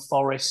Curl,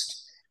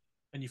 Forrest.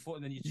 And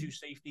then your 2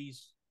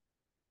 safeties.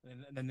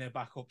 And then their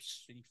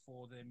backups, you need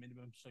 4 there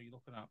minimum. So you're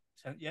looking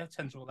at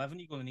 10 to 11.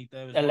 You're going to need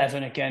there as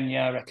 11 well. again,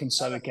 yeah, I reckon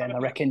so. Again, I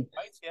reckon.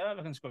 I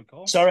reckon it's good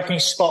call. So I reckon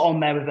spot on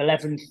there with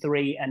 11,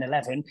 3, and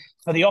 11.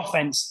 For the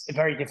offense,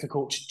 very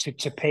difficult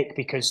to pick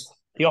because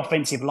the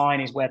offensive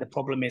line is where the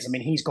problem is. I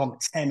mean, he's gone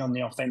 10 on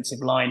the offensive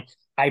line.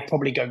 I'd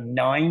probably go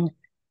 9.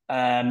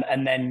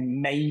 And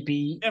then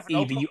maybe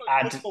either you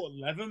add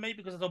 11, maybe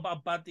because I don't know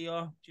how bad they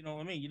are. Do you know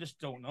what I mean? You just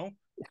don't know.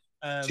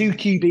 2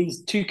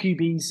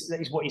 QBs.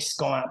 That is what he's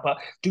gone at. But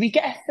do we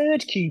get a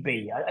third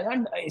QB? I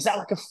don't. Is that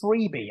like a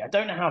freebie? I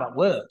don't know how that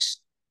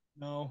works.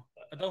 No,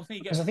 I don't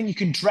think because I think you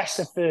can dress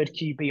a third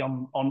QB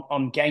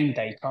on game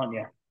day, can't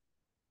you?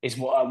 Is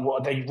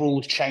what the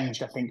rules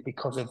changed, I think,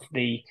 because of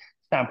the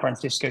San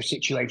Francisco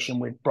situation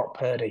with Brock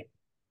Purdy.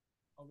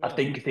 Oh, really? I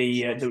think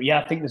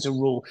I think there's a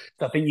rule.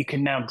 So I think you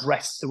can now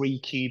dress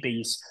 3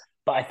 QBs.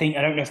 But I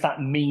don't know if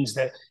that means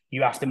that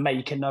you have to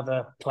make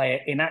another player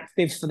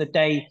inactive for the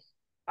day.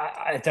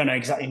 I don't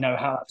exactly know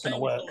how that's going to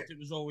work. It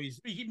was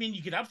always. I mean,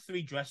 you could have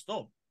 3 dressed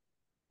up,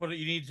 but they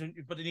need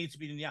to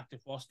be in the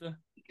active roster.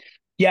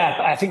 Yeah,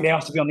 I think they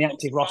have to be on the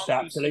active roster.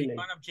 Absolutely. You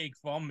can't have Jake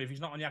Fromm if he's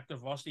not on the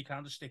active roster. You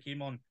can't just stick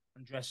him on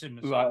and dress him.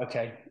 Right.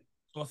 Okay.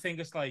 So I think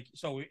it's like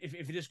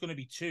if it is going to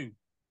be 2,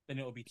 then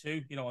it'll be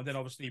 2. And then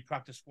obviously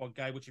practice squad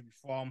guy, which would be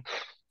Fromm.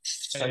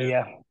 So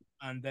yeah.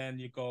 And then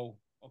you go.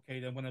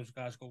 Okay, then when those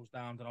guys goes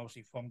down, then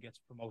obviously Fromm gets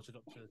promoted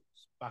up to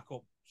back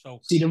up.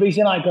 So see, the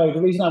reason I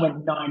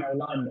went 9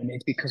 linemen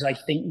is because I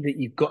think that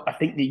you're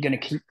going to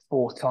keep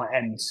 4 tight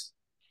ends.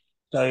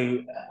 So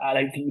I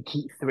don't think you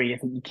keep 3. I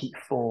think you keep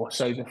 4.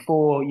 So the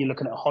 4 you're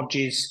looking at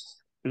Hodges,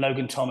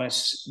 Logan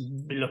Thomas,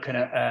 looking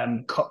at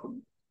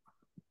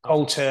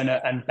Cole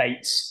Turner and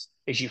Bates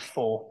is your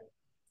 4,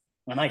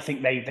 and I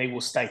think they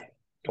will stay,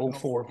 all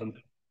 4 of them.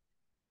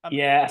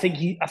 Yeah, I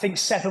think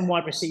 7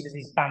 wide receivers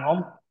is bang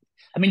on.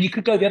 I mean, you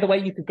could go the other way.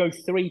 You could go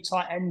 3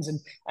 tight ends and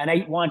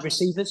 8 wide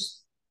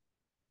receivers.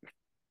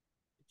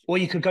 Or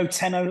you could go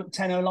 10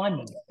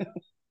 linemen.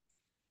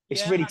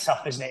 It's really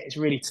tough, isn't it? It's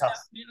really tough.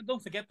 Yeah,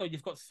 don't forget, though,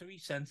 you've got 3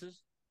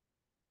 centers,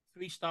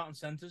 3 starting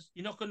centers.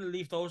 You're not going to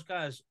leave those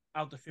guys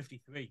out of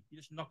 53. You're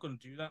just not going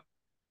to do that.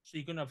 So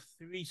you're going to have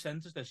 3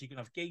 centers there. So you're going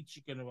to have Gates,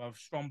 you're going to have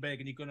Stromberg,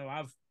 and you're going to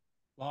have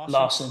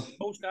Larson.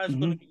 Those guys are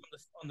going to be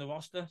on the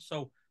roster.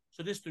 So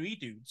there's 3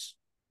 dudes.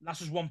 That's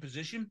just one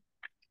position.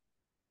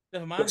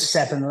 Never mind. Got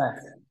 7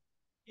 left.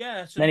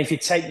 Yeah. So then if you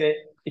take the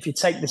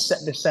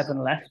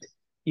 7 left,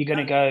 you're going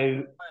to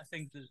go. I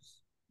think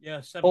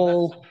there's 7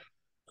 Paul. left.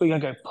 We're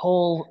going to go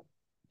Paul,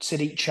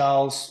 Sadiq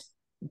Charles,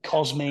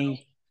 Cosme,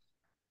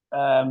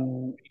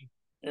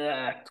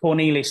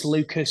 Cornelius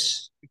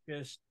Lucas,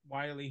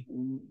 Wiley.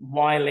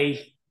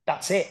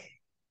 That's it.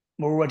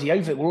 We're already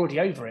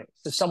over it.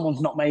 So someone's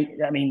not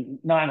made. I mean,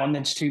 no, hang on.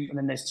 There's 2, and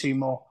then there's 2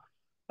 more.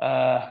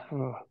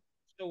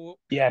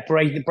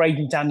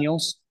 Braden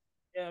Daniels.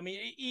 Yeah, I mean,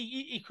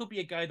 he could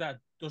be a guy that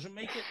doesn't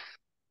make it.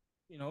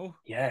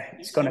 Yeah,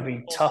 it's going to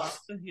be tough.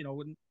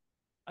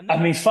 I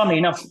mean, funny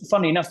enough,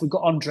 we've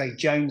got Andre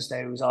Jones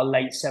there, who's our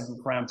late 7th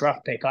round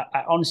draft pick.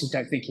 I honestly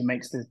don't think he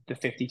makes the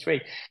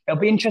 53. It'll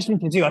be interesting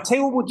to do. I'll tell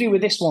you what we'll do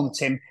with this one,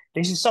 Tim.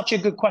 This is such a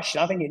good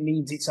question. I think it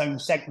needs its own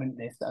segment,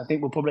 this. I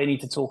think we'll probably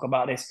need to talk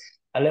about this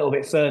a little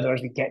bit further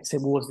as we get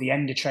towards the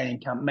end of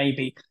training camp,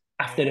 maybe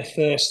after the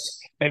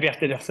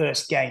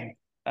first game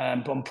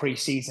on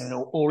pre-season,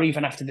 or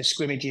even after the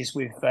scrimmages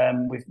with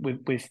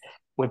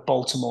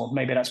Baltimore.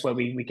 Maybe that's where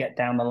we get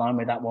down the line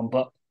with that one.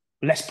 But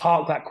let's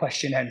park that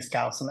question then,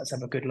 Scouts, and let's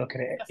have a good look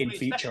at it in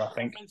future, I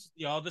think.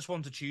 The hardest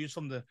one to choose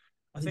from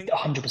I think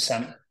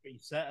 100%.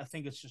 I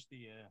think it's just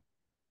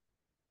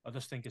I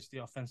just think it's the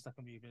offense that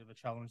can be a bit of a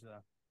challenge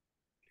there.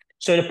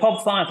 So the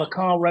Pod 5,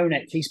 Kyle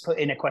Ronek, he's put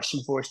in a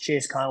question for us.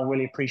 Cheers, Kyle.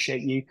 Really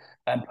appreciate you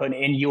putting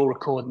it in your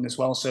recording as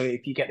well. So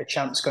if you get the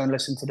chance, go and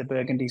listen to the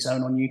Burgundy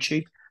Zone on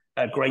YouTube.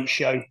 A great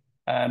show.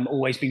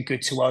 Always been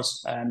good to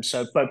us.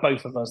 So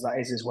both of us, that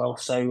is, as well.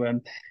 So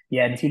and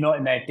if you're not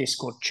in their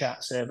Discord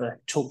chat server,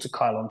 talk to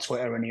Kyle on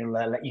Twitter and he'll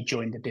let you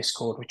join the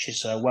Discord, which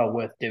is well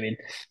worth doing.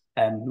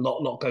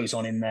 Lot goes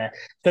on in there.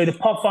 So the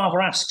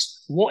Podfather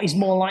asks, what is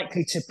more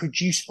likely to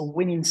produce a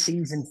winning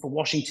season for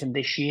Washington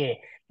this year?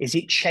 Is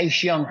it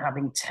Chase Young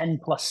having 10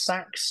 plus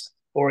sacks,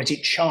 or is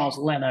it Charles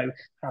Leno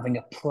having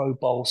a Pro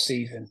Bowl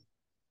season?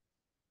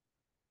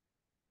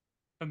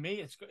 For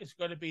me, it's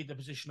got to be the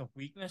position of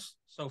weakness.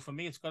 So for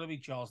me, it's got to be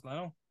Charles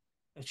Leno.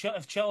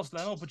 If Charles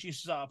Leno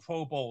produces at a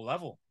Pro Bowl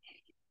level,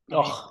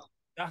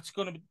 that's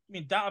gonna be. I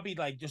mean, that'll be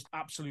like just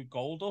absolute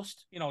gold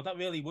dust. That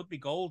really would be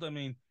gold. I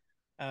mean,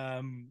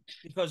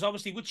 because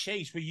obviously with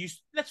Chase,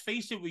 let's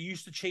face it, we're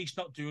used to Chase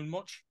not doing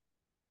much.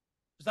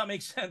 Does that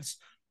make sense?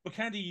 We're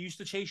kind of used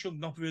to Chase Young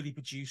not really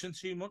producing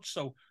too much.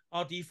 So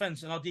our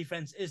defense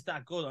is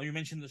that good. You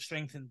mentioned the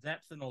strength and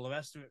depth and all the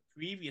rest of it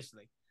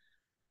previously.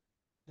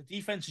 The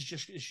defense is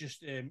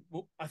just.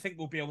 I think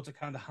we'll be able to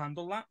kind of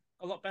handle that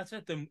a lot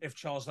better than if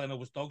Charles Leno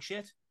was dog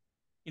shit.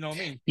 You know what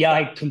I mean? Yeah,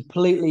 I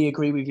completely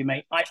agree with you,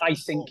 mate. I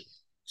think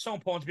so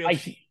important to be able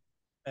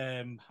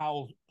to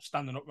Howell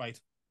standing upright.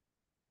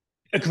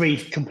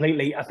 Agreed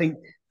completely. I think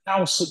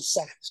our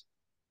success,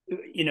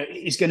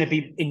 is going to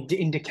be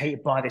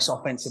indicated by this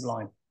offensive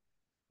line.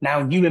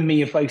 Now, you and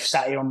me have both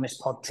sat here on this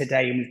pod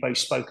today, and we've both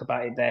spoke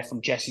about it there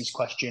from Jesse's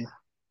question.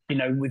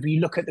 If you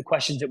look at the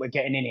questions that we're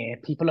getting in here,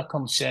 people are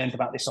concerned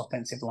about this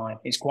offensive line.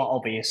 It's quite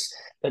obvious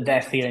that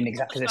they're feeling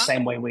exactly the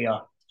same way we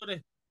are. But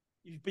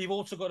you've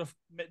also got to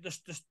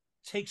just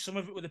take some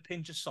of it with a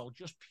pinch of salt,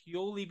 just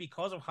purely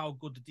because of how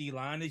good the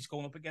D-line is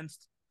going up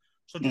against.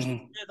 So just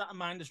bear that in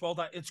mind as well,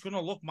 that it's going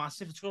to look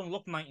massive. It's going to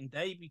look night and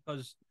day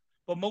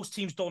but most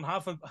teams don't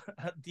have a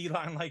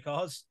D-line like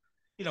ours.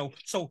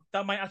 So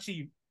that might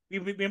actually,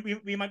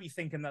 we might be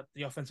thinking that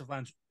the offensive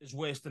line is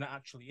worse than it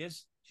actually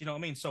is. Do you know what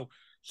I mean? So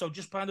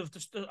just kind of,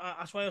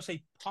 that's why I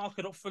say park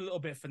it up for a little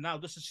bit for now,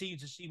 just to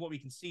see what we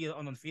can see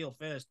on the field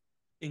first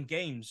in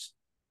games,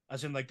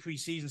 as in like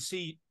preseason,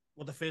 see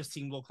what the first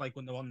team look like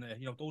when they're on there,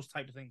 those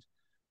type of things,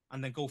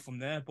 and then go from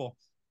there. But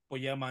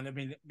yeah, man, I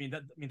mean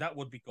that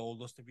would be gold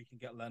dust if we can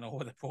get Leno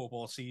with a Pro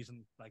Bowl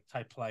season like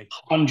type play.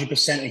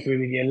 100% agree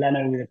with you.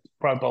 Leno with a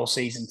Pro Bowl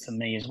season for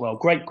me as well.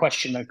 Great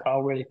question though,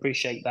 Carl. Really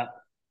appreciate that.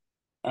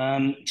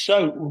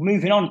 So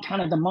moving on,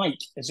 Canada Mike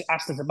has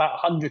asked us about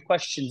 100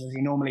 questions as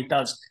he normally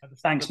does.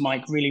 Thanks,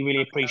 Mike. Really,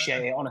 really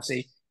appreciate it.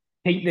 Honestly,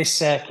 keep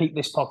this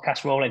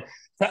podcast rolling.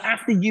 So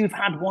after you've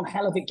had one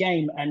hell of a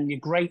game and your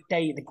great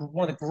day,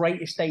 one of the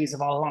greatest days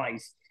of our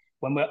lives,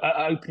 when we're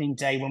at opening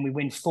day, when we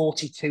win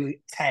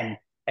 42-10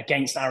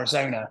 against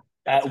Arizona,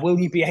 will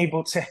you be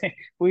able to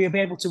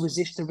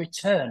resist the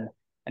return?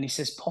 And he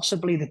says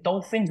possibly the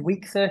Dolphins,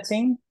 week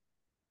 13.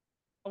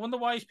 I wonder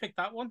why he's picked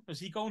that one. Was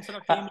he going to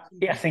that game?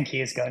 Yeah, I think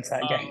he is going to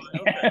that game.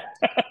 Okay.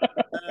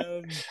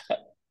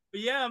 But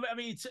yeah, I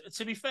mean,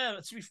 to be fair,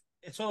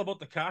 it's all about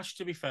the cash.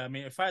 To be fair, I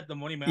mean, if I had the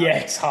money, man,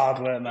 it's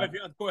hard work, man.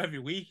 I'd go every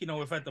week.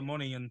 If I had the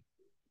money and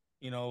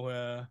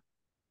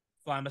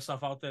fly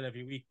myself out there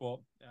every week. But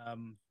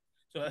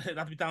so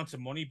that'd be down to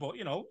money. But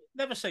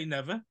never say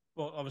never.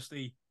 But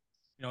obviously,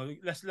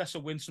 let's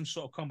win some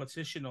sort of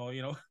competition or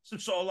some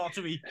sort of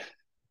lottery,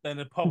 then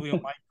it's probably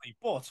unlikely.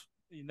 But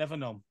you never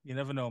know. You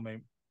never know,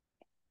 mate.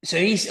 So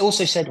he's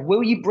also said,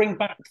 will you bring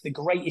back the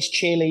greatest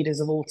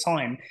cheerleaders of all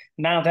time?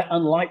 Now they're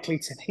unlikely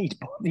to need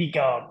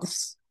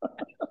bodyguards.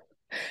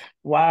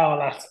 Wow,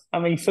 lad. I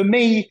mean, for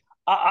me,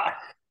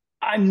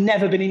 I've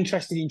never been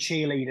interested in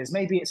cheerleaders.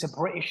 Maybe it's a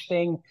British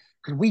thing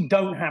because we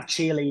don't have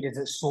cheerleaders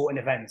at sporting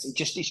events.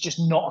 It's just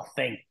not a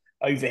thing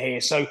over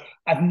here. So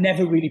I've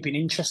never really been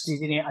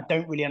interested in it. I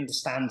don't really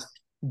understand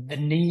the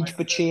need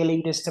for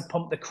cheerleaders to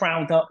pump the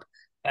crowd up.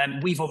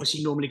 We've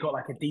obviously normally got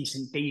like a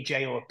decent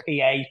DJ or a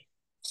PA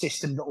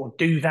system that will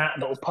do that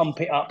will pump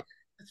it up.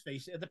 Let's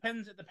face it, it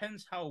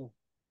depends how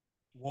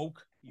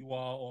woke you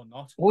are or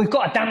not. Well, we've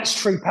got a dance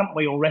troupe, haven't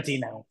we, already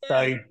now?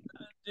 So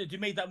you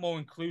made that more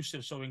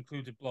inclusive, so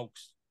included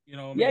blokes. You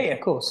know what I mean? Yeah,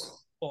 of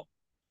course. But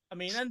I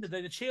mean, end of the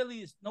day, the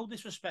cheerleaders, no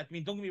disrespect. I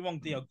mean, don't get me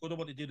wrong, they are good at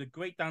what they do. They're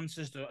great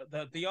dancers.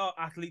 They are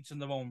athletes in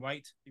their own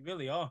right. They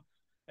really are.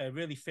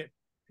 Really fit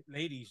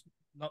ladies.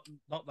 Not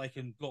like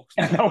in looks.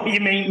 I know what you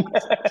mean.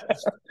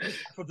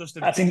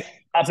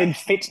 as in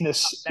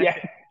fitness. Yeah.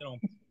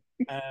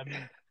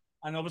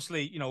 And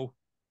obviously,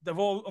 they've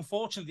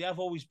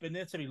always been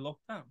there to be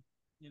looked at.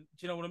 Do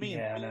you know what I mean?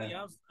 Yeah, they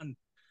have, and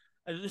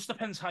it just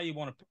depends how you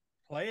want to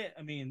play it.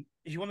 I mean,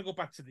 if you want to go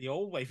back to the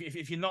old way,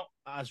 if you're not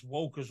as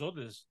woke as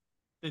others,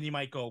 then you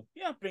might go,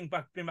 yeah, bring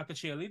back a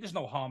cheerleader. There's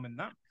no harm in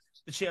that.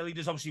 The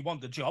cheerleaders obviously want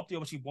the job. They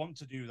obviously want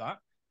to do that.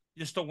 You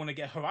just don't want to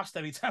get harassed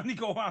every time they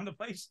go around the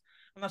place,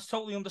 and that's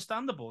totally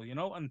understandable,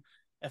 And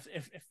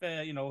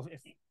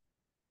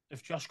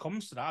if Josh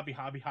comes to that, I'd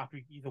be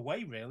happy either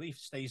way, really. If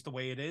it stays the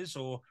way it is,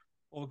 or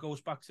it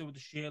goes back to the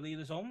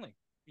cheerleaders only.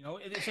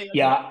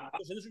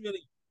 It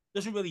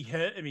doesn't really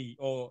hurt me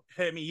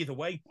either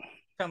way.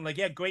 Kind of like,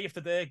 yeah, great if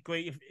they're there,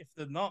 great if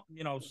they're not.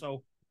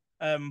 So.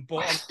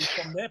 But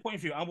from their point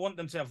of view, I want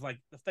them to have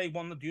if they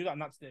want to do that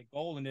and that's their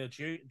goal and their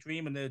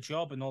dream and their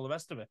job and all the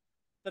rest of it,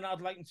 then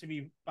I'd like them to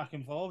be back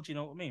involved. You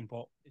know what I mean?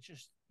 But it's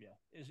just,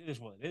 it is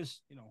what it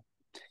is.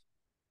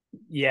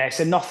 Yeah, it's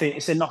a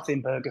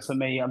nothing burger for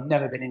me. I've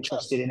never been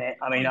interested in it.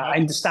 I mean, I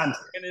understand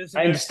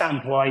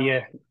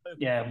why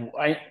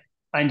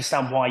I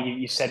understand why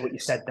you said what you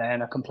said there,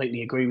 and I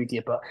completely agree with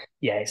you. But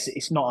yeah,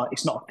 it's not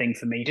a thing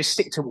for me. Just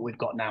stick to what we've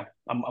got now.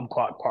 I'm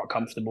quite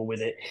comfortable with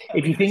it.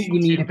 If you think you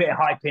need a bit of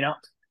hyping up,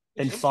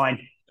 then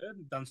fine.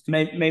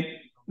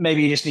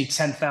 Maybe you just need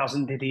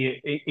 10,000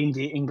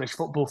 English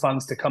football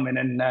fans to come in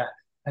and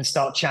and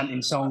start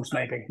chanting songs.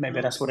 Maybe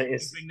that's what it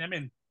is. Bring them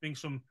in. Bring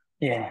some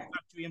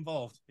factory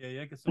involved.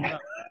 Yeah, get some of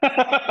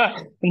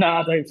that. No,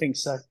 I don't think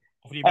so.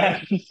 For the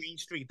American Green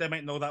Street, they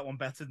might know that one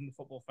better than the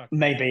football factory.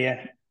 Maybe,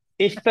 yeah.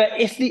 If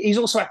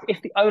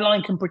the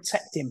O-line can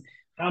protect him,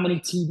 how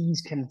many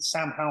TDs can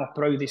Sam Howell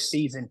throw this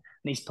season? And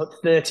he's put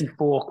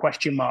 34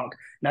 question mark.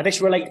 Now, this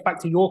relates back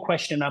to your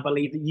question, I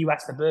believe, that you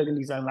asked the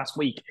Burgundy Zone last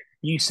week.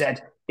 You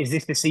said, is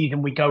this the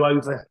season we go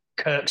over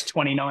Kirk's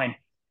 29?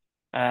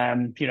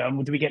 And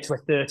do we get to a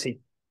 30?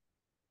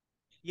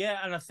 Yeah,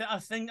 and I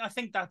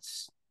think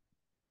that's,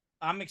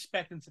 I'm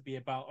expecting to be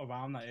about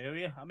around that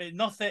area. I mean,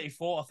 not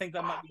 34. I think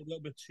that might be a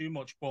little bit too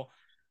much, but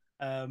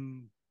I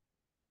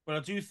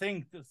do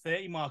think the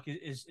 30 mark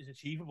is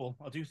achievable.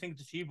 I do think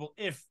it's achievable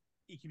if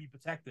he can be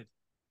protected.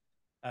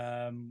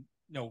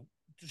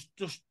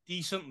 Just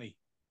decently.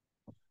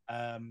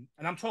 And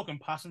I'm talking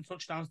passing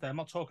touchdowns there. I'm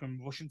not talking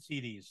rushing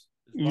TDs.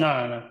 Well.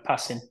 No,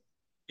 passing.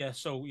 Yeah,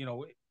 so,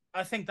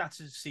 I think that's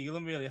his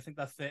ceiling, really. I think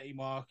that 30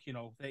 mark,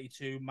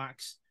 32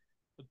 max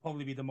would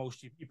probably be the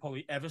most you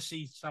probably ever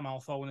see Sam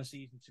Howell throw in a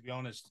season, to be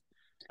honest.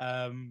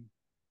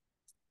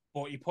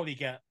 But you probably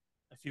get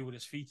a few with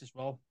his feet as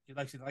well. He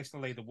likes to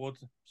lay the wood,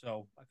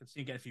 so I could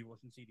see him get a few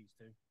rushing TDs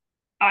too.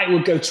 I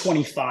would go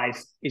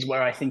 25 is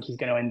where I think he's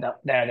going to end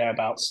up,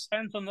 thereabouts.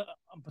 Depends on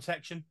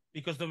protection,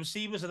 because the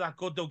receivers are that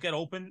good, they'll get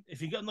open.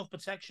 If you get enough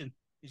protection,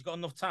 he's got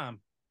enough time,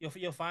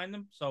 you'll find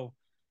them. So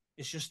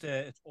it's just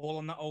it's all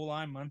on that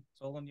O-line, man.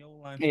 It's all on the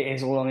O-line. It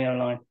is all on the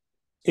O-line.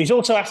 He's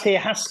also asked here,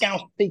 has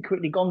Scout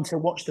secretly gone to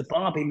watch the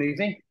Barbie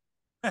movie?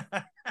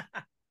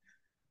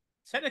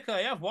 Technically,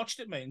 I have watched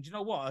it, mate. And do you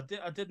know what?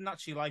 I didn't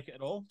actually like it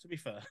at all, to be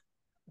fair.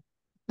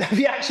 Have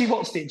you actually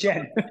watched it,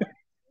 Jen?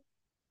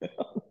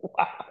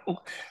 Wow.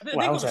 I didn't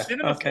go to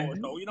cinema for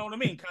it, though. You know what I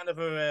mean? Kind of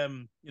a,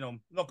 I'm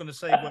not going to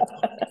say what.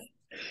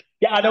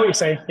 Yeah, I know what you're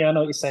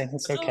saying.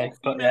 It's okay.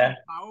 But yeah.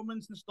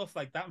 Empowerment and stuff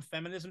like that and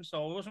feminism.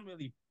 So it wasn't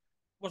really,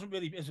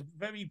 it's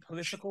very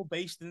political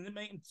based, and it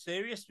made it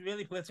serious,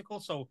 really political.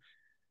 So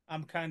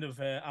I'm kind of,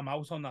 I'm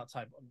out on that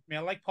type. I mean,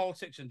 I like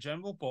politics in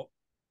general, but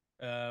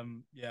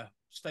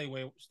stay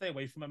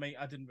away from it, mate.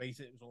 I didn't rate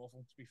it. It was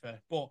awful, to be fair.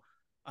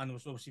 And it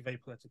was obviously very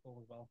political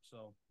as well.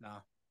 So, nah,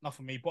 not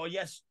for me. But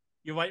yes,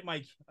 you're right,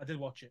 Mike. I did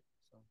watch it.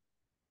 So.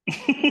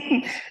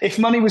 If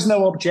money was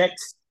no object,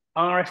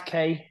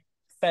 RFK,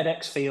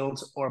 FedEx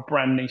Field, or a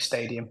brand new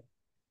stadium?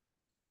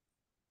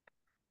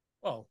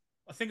 Well,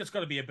 I think it's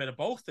got to be a bit of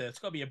both there. It's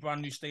got to be a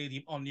brand new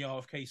stadium on the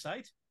RFK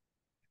side.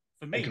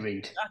 For me,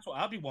 agreed. That's what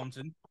I'll be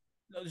wanting.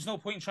 There's no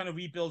point in trying to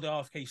rebuild the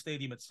RFK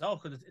Stadium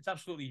itself, because it's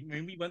absolutely. I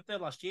mean, we went there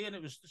last year and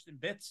it was just in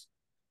bits.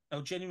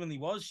 It genuinely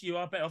was. You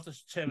are better off to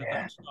turn it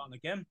down and starting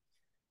again.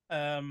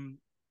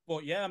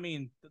 But yeah, I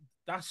mean,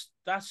 that's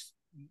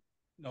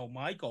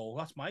my goal.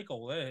 That's my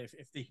goal there.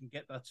 If they can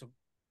get that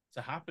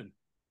to happen,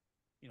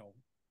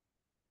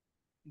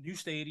 new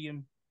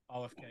stadium,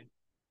 RFK.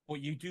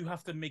 But you do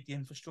have to make the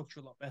infrastructure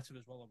a lot better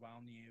as well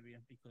around the area,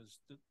 because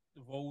the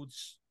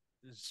roads,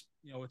 it's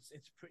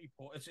pretty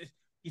poor.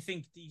 You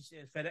think these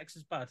FedEx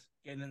is bad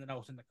getting in and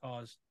out in the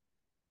cars.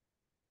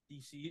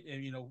 DC,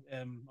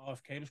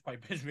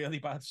 RFK was really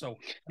bad. So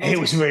it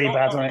was really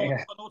bad, right?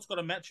 I know it's got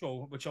a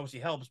metro, which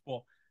obviously helps,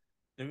 but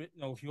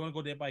if you want to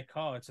go there by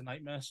car, it's a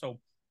nightmare. So,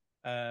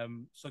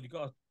 you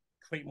got to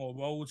create more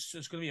roads. So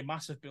it's going to be a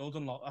massive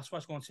building lot. That's why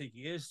it's going to take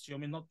years. I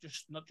mean, not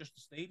just the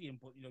stadium,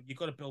 but you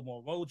got to build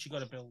more roads. You got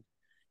to build,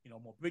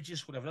 more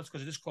bridges, whatever. That's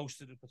because it is close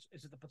to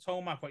is it the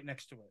Potomac right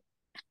next to it?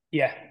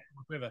 Yeah,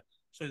 river.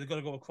 So they've got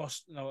to go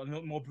across,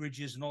 more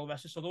bridges and all the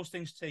rest. So those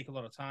things take a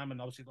lot of time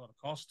and obviously a lot of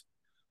cost.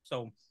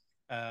 So,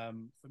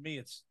 for me,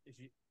 it's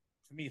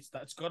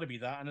got to be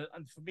that,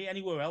 and for me,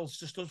 anywhere else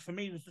just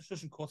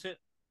doesn't cut it.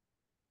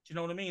 Do you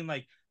know what I mean?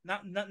 Like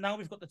now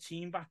we've got the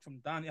team back from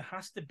Dan. It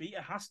has to be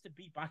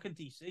back in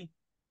DC. Do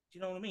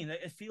you know what I mean?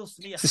 It feels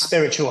to me it's a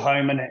spiritual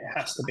home, and it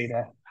has to be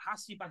there. It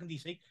has to be back in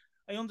DC.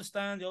 I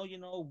understand,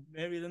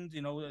 Maryland,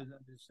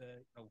 there's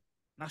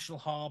National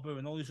Harbor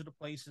and all these other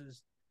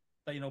places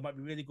that might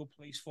be a really good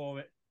place for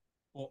it.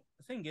 But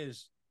the thing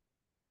is,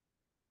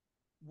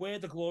 where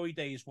the glory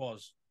days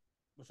was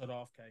at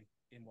RFK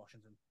in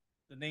Washington.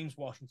 The name's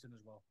Washington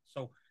as well.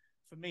 So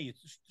for me,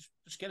 it's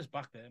just get us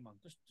back there, man.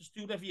 Just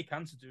do whatever you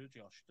can to do it,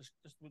 Josh. Just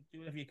do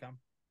whatever you can.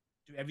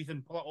 Do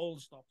everything. Pull out all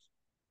the stops.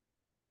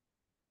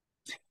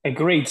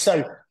 Agreed.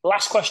 So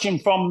last question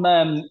from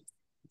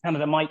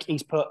Canada Mike.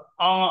 He's put,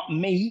 are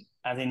me,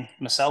 as in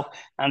myself,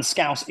 and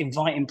Scouse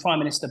inviting Prime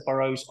Minister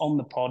Burrows on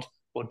the pod,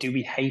 or do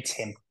we hate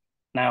him?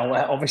 Now,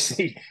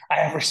 obviously, I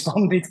have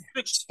responded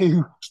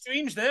to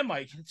streams there,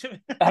 Mike.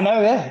 I know,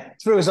 yeah,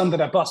 threw us under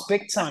the bus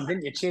big time,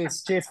 didn't you?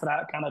 Cheers for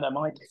that, Canada,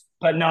 Mike.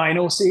 But no, in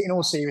all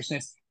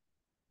seriousness,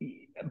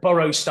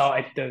 Burrows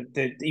started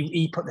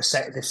he put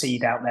the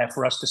seed out there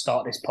for us to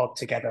start this pod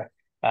together.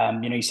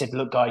 He said,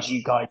 "Look, guys,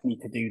 you guys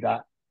need to do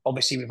that."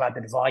 Obviously, we've had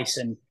advice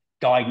and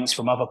guidance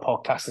from other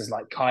podcasters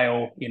like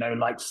Kyle,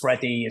 like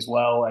Freddie as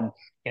well, and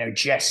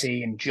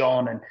Jesse and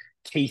John and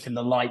Keith and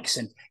the likes,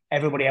 and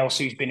everybody else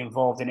who's been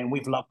involved in it. And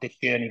we've loved this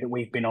journey that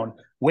we've been on.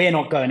 We're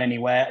not going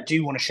anywhere. I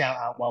do want to shout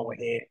out while we're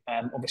here,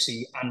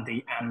 obviously,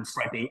 Andy and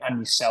Freddie and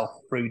yourself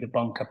through the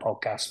Bunker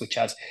podcast, which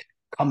has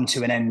come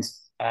to an end.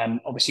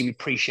 Obviously, we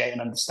appreciate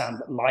and understand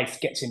that life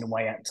gets in the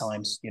way at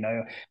times.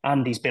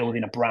 Andy's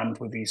building a brand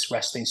with his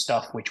wrestling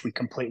stuff, which we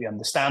completely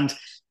understand.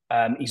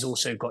 He's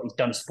also got his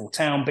Dunstable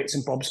Town bits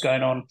and bobs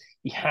going on.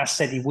 He has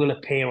said he will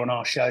appear on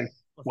our show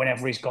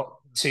whenever he's got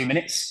 2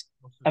 minutes.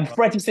 And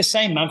Freddie's the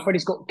same, man.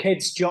 Freddie's got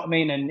kids, do you know what I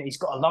mean? And he's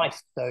got a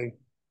life, so...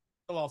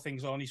 A lot of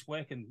things on. He's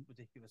working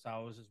ridiculous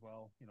hours as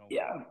well,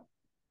 Yeah.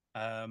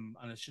 And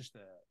it's just,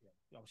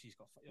 obviously he's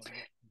got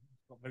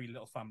very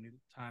little family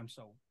time,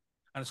 so...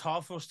 And it's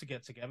hard for us to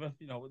get together,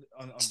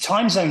 It's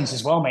time zones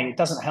as well, mate. It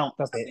doesn't help,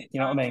 does it? You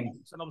know what I mean?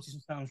 And obviously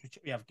sometimes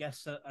we have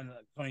guests and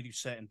only do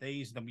certain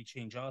days, and then we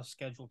change our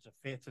schedule to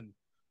fit, and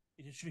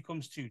it just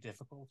becomes too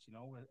difficult,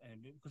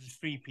 and because there's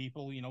 3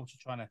 people, to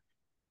trying to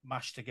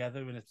mash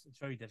together, and it's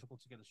very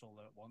difficult to get us all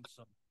there at once.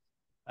 So,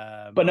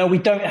 but no, we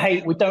don't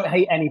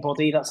hate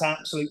anybody. That's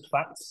absolute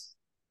fact.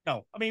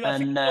 No, I mean, I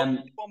think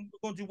we're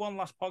going to do one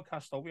last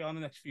podcast, though. We are in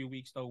the next few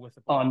weeks, though, with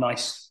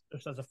nice,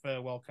 just as a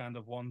farewell kind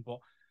of one,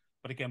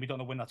 But again, we don't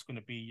know when that's going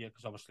to be,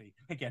 because obviously,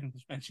 again,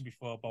 as mentioned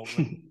before about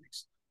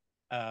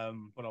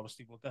but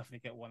obviously we'll definitely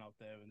get one out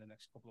there in the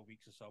next couple of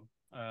weeks or so,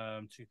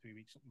 2-3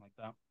 weeks, something like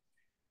that.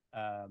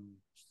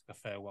 Just like a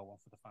farewell one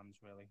for the fans,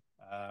 really.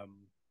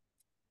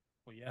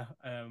 But yeah,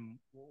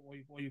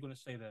 what are you going to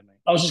say there, mate?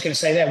 I was just going to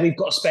say we've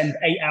got to spend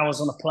 8 hours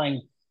on a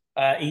plane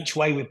each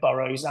way with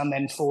Burrows, and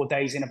then 4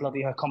 days in a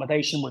bloody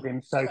accommodation with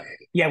him. So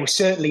yeah, we're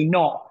certainly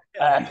not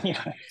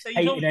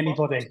hating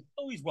anybody.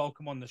 Always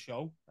welcome on the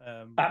show.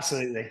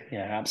 Absolutely,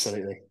 yeah,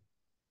 absolutely.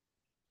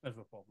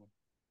 Never a problem.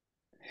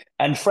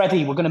 And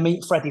Freddie, we're going to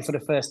meet Freddie for the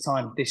first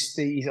time.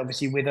 He's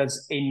obviously with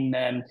us in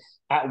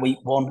at week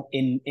 1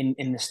 in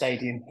the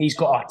stadium. He's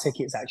got our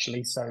tickets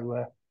actually,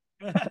 so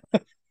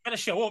better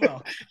show up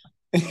now.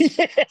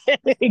 Yeah,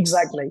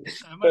 exactly.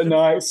 But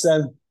no,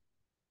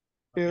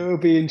 it'll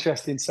be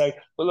interesting. So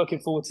we're looking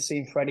forward to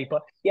seeing Freddie.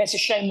 But yeah, it's a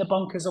shame the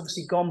Bunker's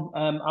obviously gone.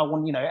 I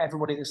want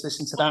everybody that's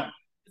listened to that,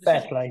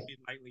 fair play.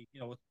 Lightly,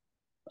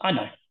 I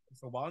know.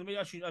 For a while, I mean,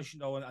 as you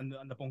know, and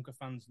the Bunker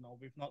fans know,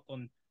 we've not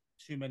done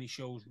too many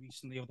shows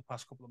recently over the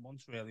past couple of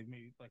months. Really,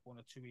 maybe like 1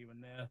 or 2 here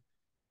and there.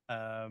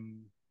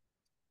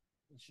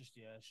 It's just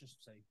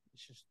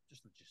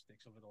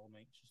logistics of it all,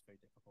 mate. It's just very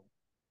difficult.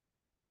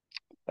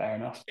 Fair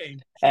enough.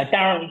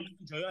 Darren,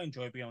 I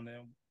enjoy being on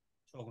there,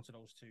 talking to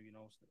those two.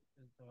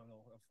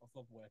 I've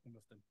loved working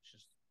with them. It's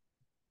just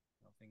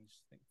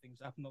things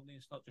happen.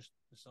 It's not just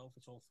myself;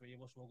 it's all 3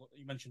 of us.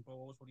 You mentioned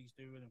Boaz, what he's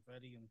doing, and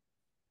Freddie, and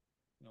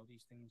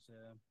these things.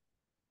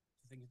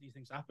 These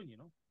things happen.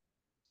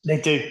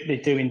 They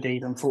do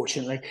indeed.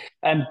 Unfortunately,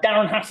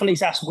 Darren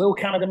Hafferley's asked, "Will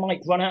Canada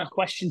Mike run out of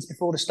questions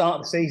before the start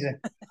of the season?"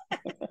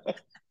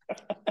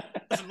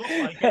 Doesn't look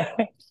like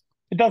it.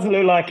 It doesn't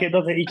look like it,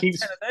 does it? He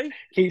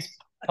keeps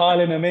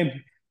piling them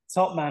in.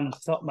 Top man.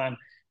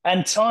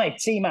 And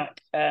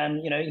T-Mac,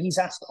 he's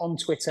asked on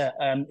Twitter.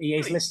 He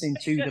is listening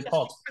to the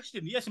pod.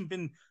 He hasn't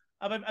been.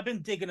 I've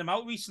been digging him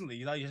out recently.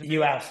 You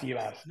have.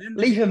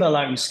 Leave him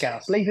alone,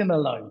 Scouts. Leave him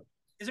alone.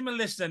 Isn't he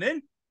listening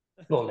in?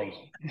 Bully.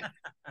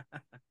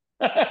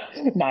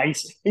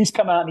 Nice. He's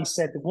come out and he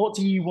said, "What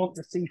do you want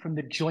to see from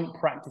the joint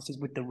practices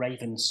with the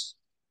Ravens?"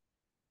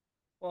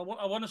 Well,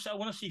 I want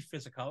to see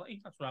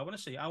physicality. That's what I want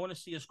to see. I want to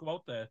see us go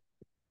out there,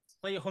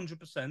 play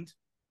 100%,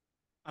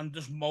 and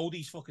just mow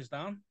these fuckers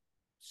down.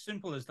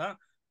 Simple as that.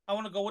 I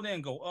want to go in there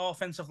and go,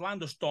 offensive line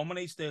just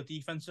dominates their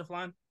defensive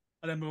line,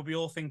 and then we'll be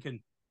all thinking,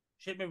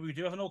 shit, maybe we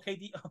do have an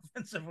okay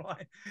offensive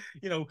line.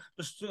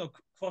 Just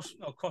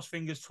cross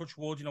fingers, touch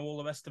wood, all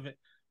the rest of it.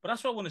 But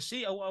that's what I want to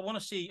see. I want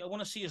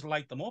to see us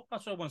light them up.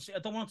 That's what I want to see. I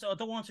don't want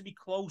it to be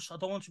close. I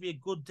don't want it to be a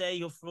good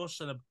day for us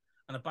and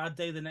a bad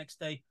day the next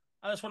day.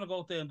 I just want to go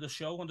out there and just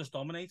show and just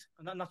dominate,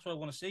 and that's what I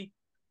want to see.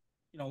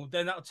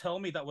 Then that'll tell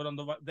me that we're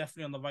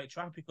definitely on the right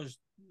track, because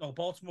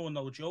Baltimore are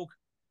no joke.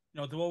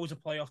 They're always a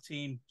playoff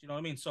team. Do you know what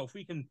I mean? So if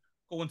we can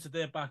go into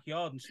their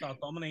backyard and start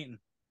dominating,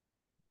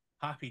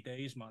 happy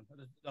days, man.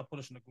 That'll put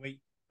us in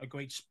a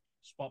great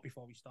spot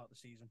before we start the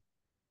season.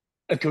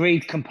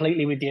 Agreed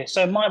completely with you.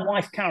 So my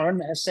wife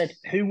Karen has said,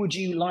 who would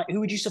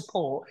you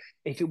support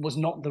if it was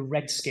not the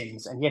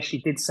Redskins? And yes,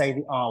 she did say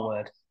the R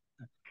word.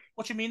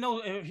 What do you mean, though?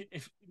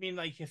 If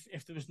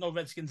there was no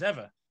Redskins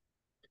ever?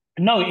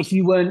 No, if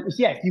you weren't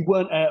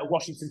a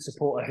Washington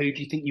supporter, who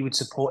do you think you would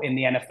support in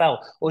the NFL?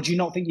 Or do you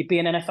not think you'd be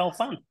an NFL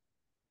fan?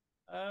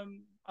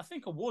 I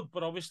think I would,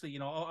 but obviously,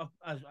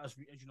 as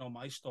you know,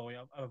 my story,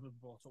 I've been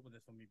brought up with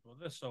it from my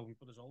brother. So my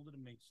brother's older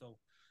than me, so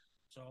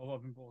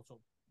I've been brought up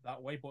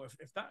that way. But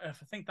if I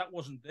think that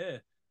wasn't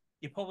there,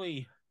 it'd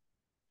probably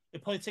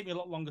take me a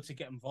lot longer to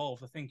get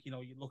involved. I think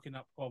you're looking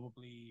at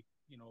probably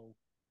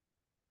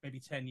maybe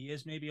 10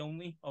 years, maybe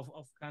only of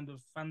kind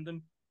of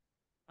fandom.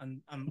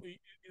 And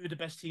who were the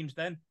best teams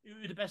then?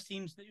 Who were the best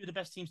teams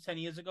 10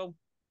 years ago?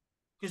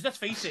 Because let's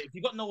face it, if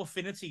you've got no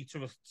affinity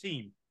to a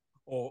team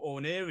or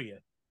an area,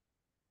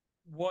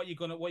 what you're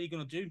gonna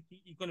do?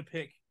 You're gonna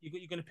pick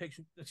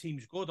the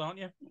team's good, aren't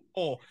you?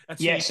 Or a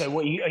Yeah. team So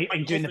what are you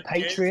doing? The you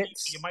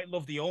Patriots? might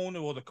love the owner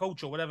or the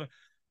coach or whatever.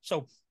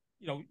 So,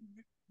 you know,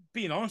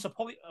 being honest, I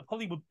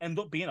probably would end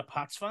up being a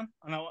Pats fan,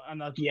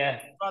 and I'd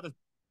Yeah. rather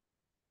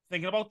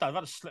thinking about that. I'd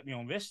rather slip my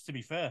own wrist, to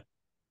be fair,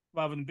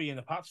 rather than being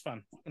a Pats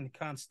fan. And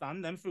can't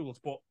stand them fools.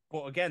 But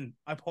again,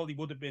 I probably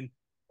would have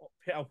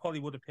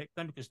picked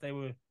them because they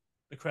were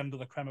the creme de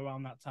la creme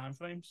around that time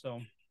frame.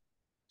 So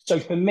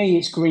for me,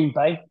 it's Green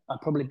Bay.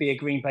 I'd probably be a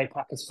Green Bay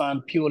Packers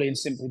fan purely and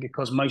simply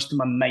because most of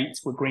my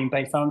mates were Green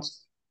Bay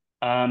fans.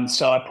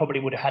 So I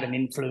probably would have had an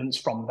influence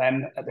from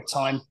them at the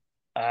time.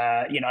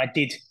 I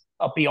did.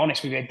 I'll be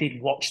honest with you. I did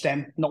watch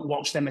them, not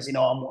watch them as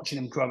I'm watching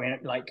them growing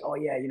up. Like, oh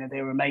yeah,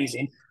 they were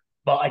amazing.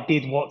 But I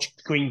did watch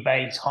Green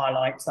Bay's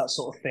highlights, that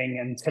sort of thing,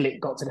 until it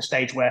got to the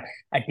stage where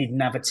I didn't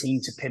have a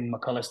team to pin my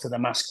colours to the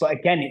mask. But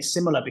again, it's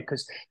similar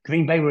because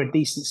Green Bay were a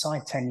decent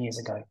side 10 years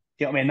ago.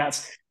 You know what I mean?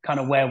 That's kind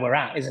of where we're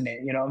at, isn't it?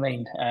 You know what I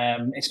mean?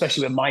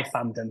 Especially with my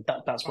fandom,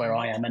 that's where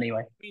I am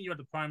anyway. You had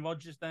the Prime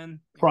Rodgers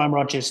then. Prime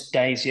Rodgers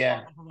days,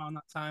 yeah. Around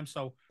that time,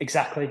 so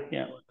exactly,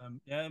 yeah.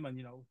 Yeah,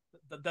 man.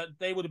 That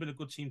they would have been a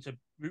good team to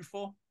root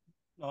for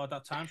at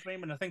that time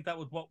frame, and I think that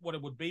would what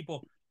it would be.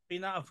 But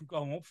being that I've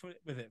gone up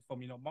with it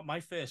from my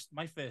first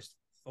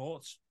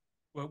thoughts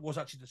was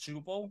actually the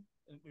Super Bowl.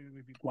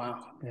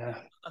 Wow, yeah.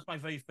 That's my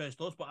very first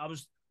thoughts, but I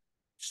was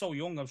so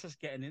young. I was just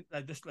getting in,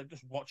 just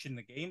watching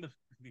the game with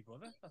my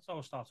brother. That's how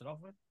I started off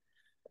with.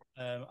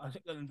 I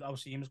think that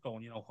obviously he was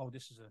going,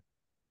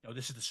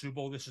 this is the Super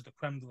Bowl. This is the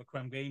creme de la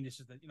creme game. This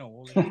is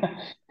all the. You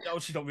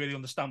obviously don't really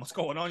understand what's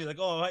going on. You're like,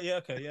 oh, right, yeah,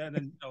 okay, yeah. And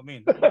then, you know what I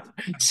mean?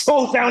 It's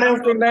all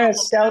downhill from there,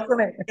 Scout, isn't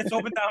it? It's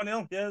up and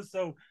downhill, yeah.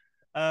 So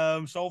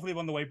hopefully we're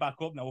on the way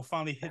back up now. We'll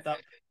finally hit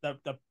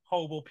the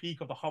horrible peak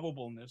of the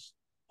horribleness.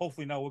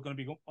 Hopefully now we're going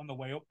to be on the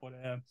way up, but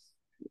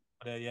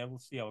yeah, we'll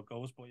see how it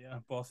goes. But I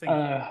think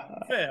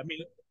fair. I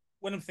mean,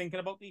 when I'm thinking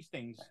about these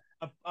things,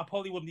 I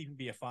probably wouldn't even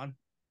be a fan.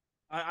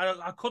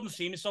 I couldn't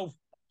see myself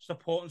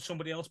supporting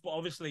somebody else, but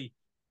obviously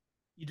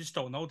you just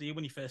don't know, do you,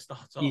 when you first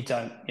start off? You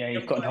don't. Yeah,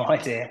 you've got no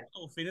idea.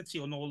 No affinity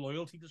or no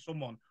loyalty to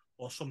someone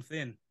or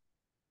something,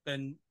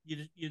 then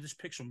you just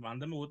pick some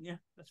random, wouldn't you?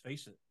 Let's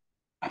face it.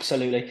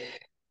 Absolutely.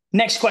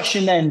 Next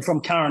question then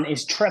from Karen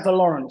is Trevor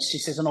Lawrence. She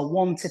says, on a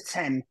 1 to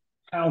 10,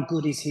 how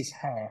good is his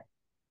hair?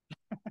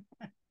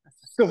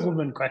 It's a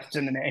woman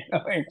question, isn't it?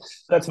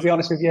 But to be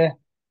honest with you,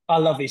 I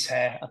love his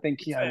hair. I think,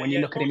 when you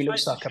look at him, he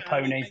looks like a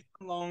pony.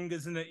 Long,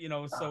 isn't it?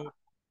 So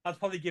I'd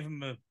probably give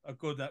him a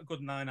good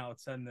 9 out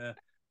of 10 there.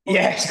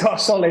 Yeah, it's got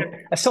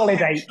a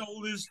solid 8.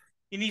 Shoulders.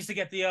 He needs to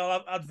get the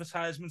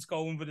advertisements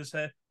going with his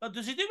hair.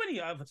 Does he do any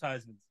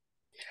advertisements?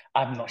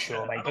 I'm not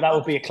sure, mate, but that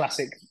would be a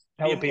classic.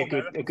 That would be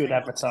a good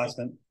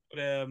advertisement.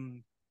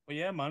 But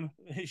yeah, man,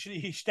 he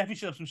definitely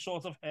should have some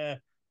sort of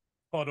hair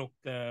product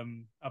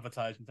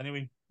advertisement.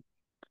 Anyway,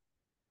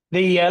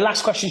 the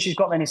last question she's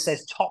got then, it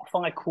says top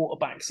 5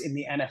 quarterbacks in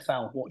the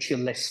NFL. What's your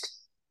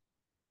list?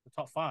 The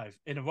top 5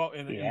 in a row.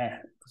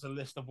 Yeah, it's a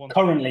list of one.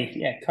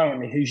 Currently,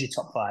 who's your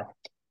top 5?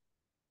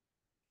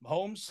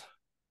 Mahomes.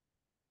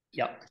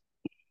 Yep.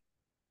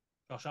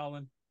 Josh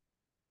Allen.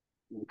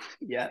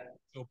 Yeah.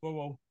 Joe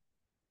Burrow.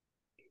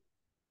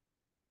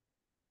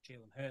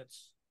 Jalen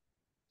Hurts.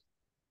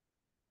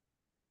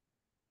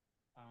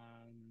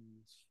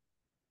 And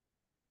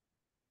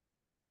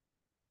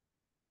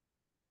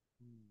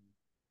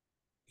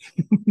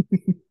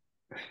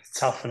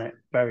tough, isn't it?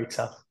 Very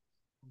tough.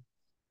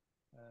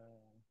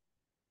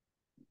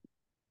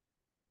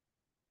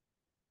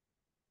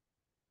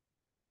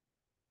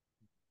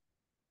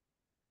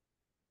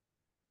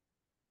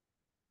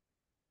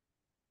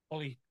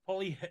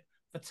 Probably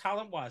for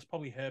talent-wise,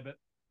 probably Herbert.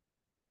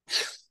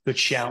 Good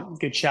shout. I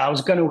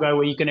was going to go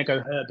where you're going to go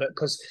Herbert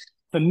because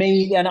for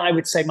me, then I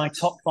would say my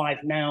top 5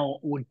 now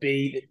would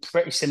be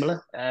pretty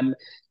similar.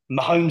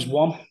 Mahomes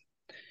 1,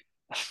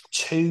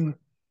 2,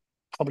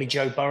 probably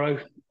Joe Burrow.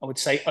 I would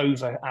say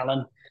over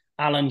Allen.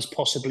 Allen's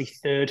possibly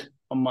 3rd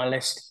on my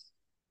list.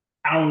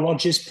 Aaron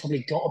Rodgers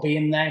probably got to be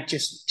in there.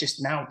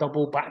 Just now,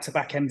 double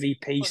back-to-back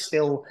MVP.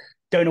 Still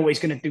don't know what he's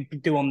going to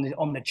do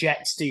on the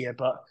Jets, do you?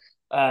 But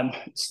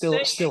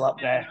still up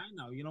there.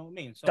 Now, you know what I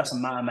mean? So,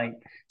 doesn't matter, mate.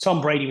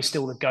 Tom Brady was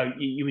still the GOAT.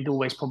 You would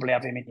always probably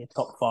have him in your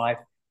top 5.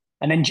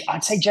 And then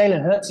I'd say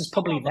Jalen Hurts is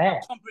probably there.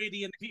 Tom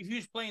Brady, and if he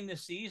was playing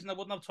this season, I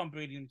wouldn't have Tom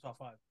Brady in the top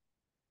 5.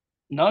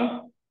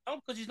 No? No,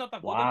 because he's not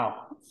that good.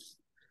 Wow.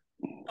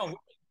 Oh,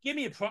 give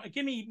me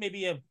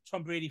maybe a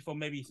Tom Brady from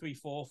maybe 3,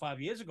 4,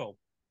 5 years ago.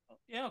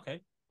 Yeah,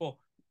 okay. But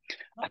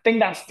I think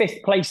that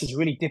 5th place is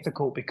really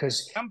difficult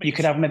because you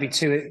could have maybe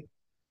 2.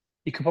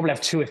 You could probably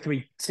have 2 or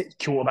 3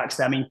 quarterbacks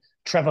there. I mean,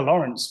 Trevor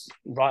Lawrence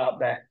right up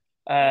there.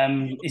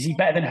 Is he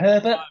better than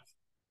Herbert?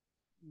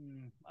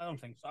 I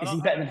don't think so. Is he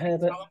better than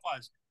Herbert?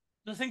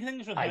 The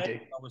things with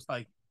Herbert, I was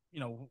like,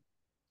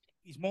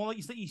 he's more like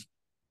he's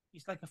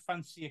like a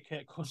fancier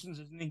Kirk Cousins,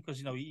 isn't he? Because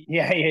he is.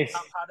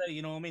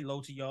 You know what I mean?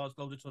 Loads of yards,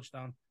 loads of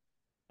touchdown.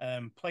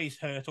 Plays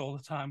hurt all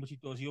the time, which he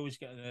does. He always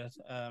gets hurt.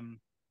 I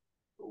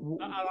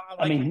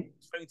mean,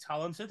 he's very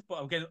talented,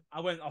 but again,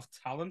 I went off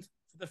talent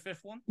for the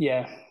fifth one.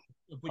 Yeah.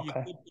 But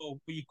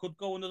you could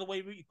go another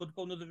way route. You could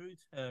go another route.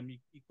 You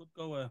could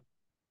go as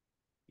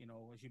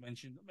you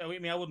mentioned. I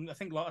mean, I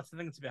think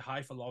it's a bit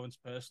high for Lawrence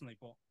personally,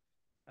 but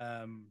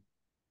I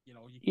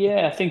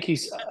think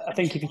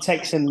if he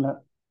takes in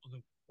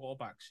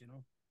quarterbacks,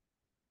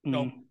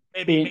 mm,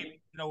 maybe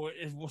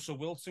if Russell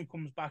Wilson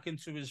comes back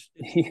into his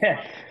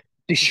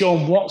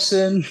Deshaun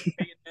Watson.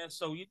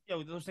 So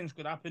those things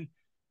could happen.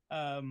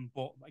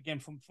 But again,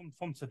 from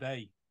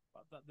today,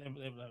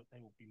 they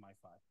will be my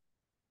 5.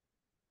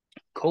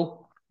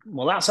 Cool.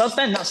 Well, that's us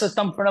then. That's us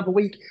done for another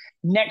week.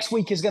 Next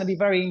week is going to be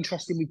very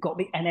interesting. We've got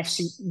the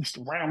NFC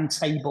East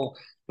roundtable.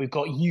 We've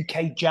got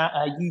UK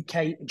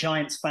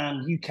Giants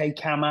fan, UK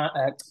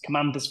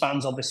Commanders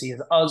fans, obviously,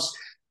 as us.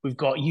 We've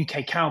got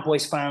UK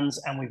Cowboys fans,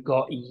 and we've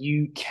got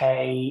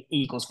UK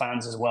Eagles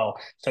fans as well.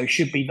 So it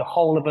should be the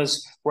whole of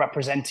us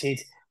represented.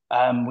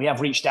 We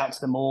have reached out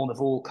to them all. They've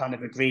all kind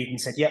of agreed and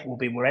said, "Yeah,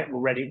 we're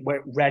ready,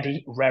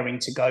 raring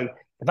to go."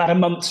 They've had a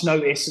month's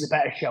notice, so they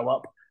better show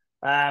up.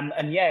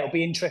 It'll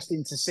be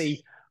interesting to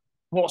see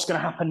what's going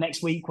to happen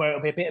next week, where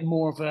it'll be a bit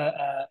more of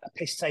a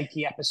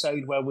piss-takey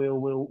episode where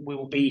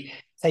we'll be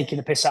taking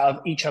the piss out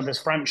of each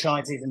other's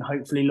franchises and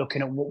hopefully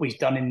looking at what we've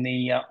done in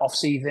the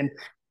off-season,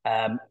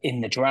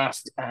 in the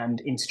draft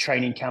and into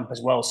training camp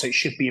as well. So it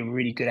should be a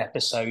really good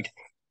episode.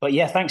 But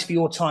yeah, thanks for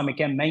your time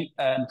again, mate.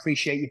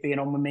 Appreciate you being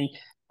on with me,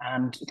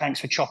 and thanks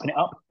for chopping it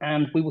up.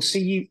 And we will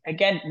see you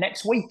again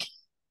next week.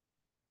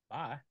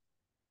 Bye.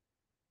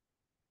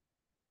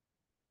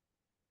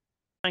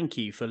 Thank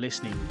you for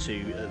listening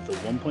to the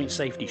 1 Point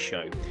Safety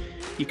Show.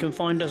 You can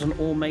find us on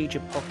all major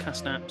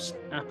podcast apps,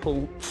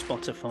 Apple,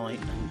 Spotify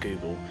and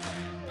Google.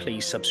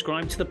 Please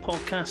subscribe to the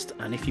podcast,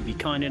 and if you'd be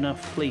kind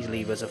enough, please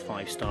leave us a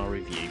 5-star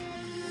review.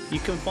 You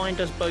can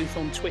find us both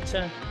on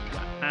Twitter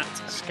at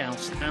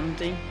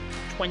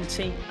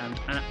ScouseAndy20 and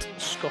at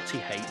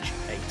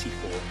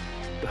ScottyH84.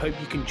 We hope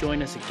you can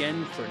join us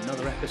again for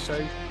another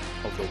episode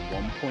of the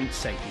 1 Point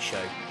Safety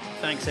Show.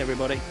 Thanks,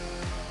 everybody.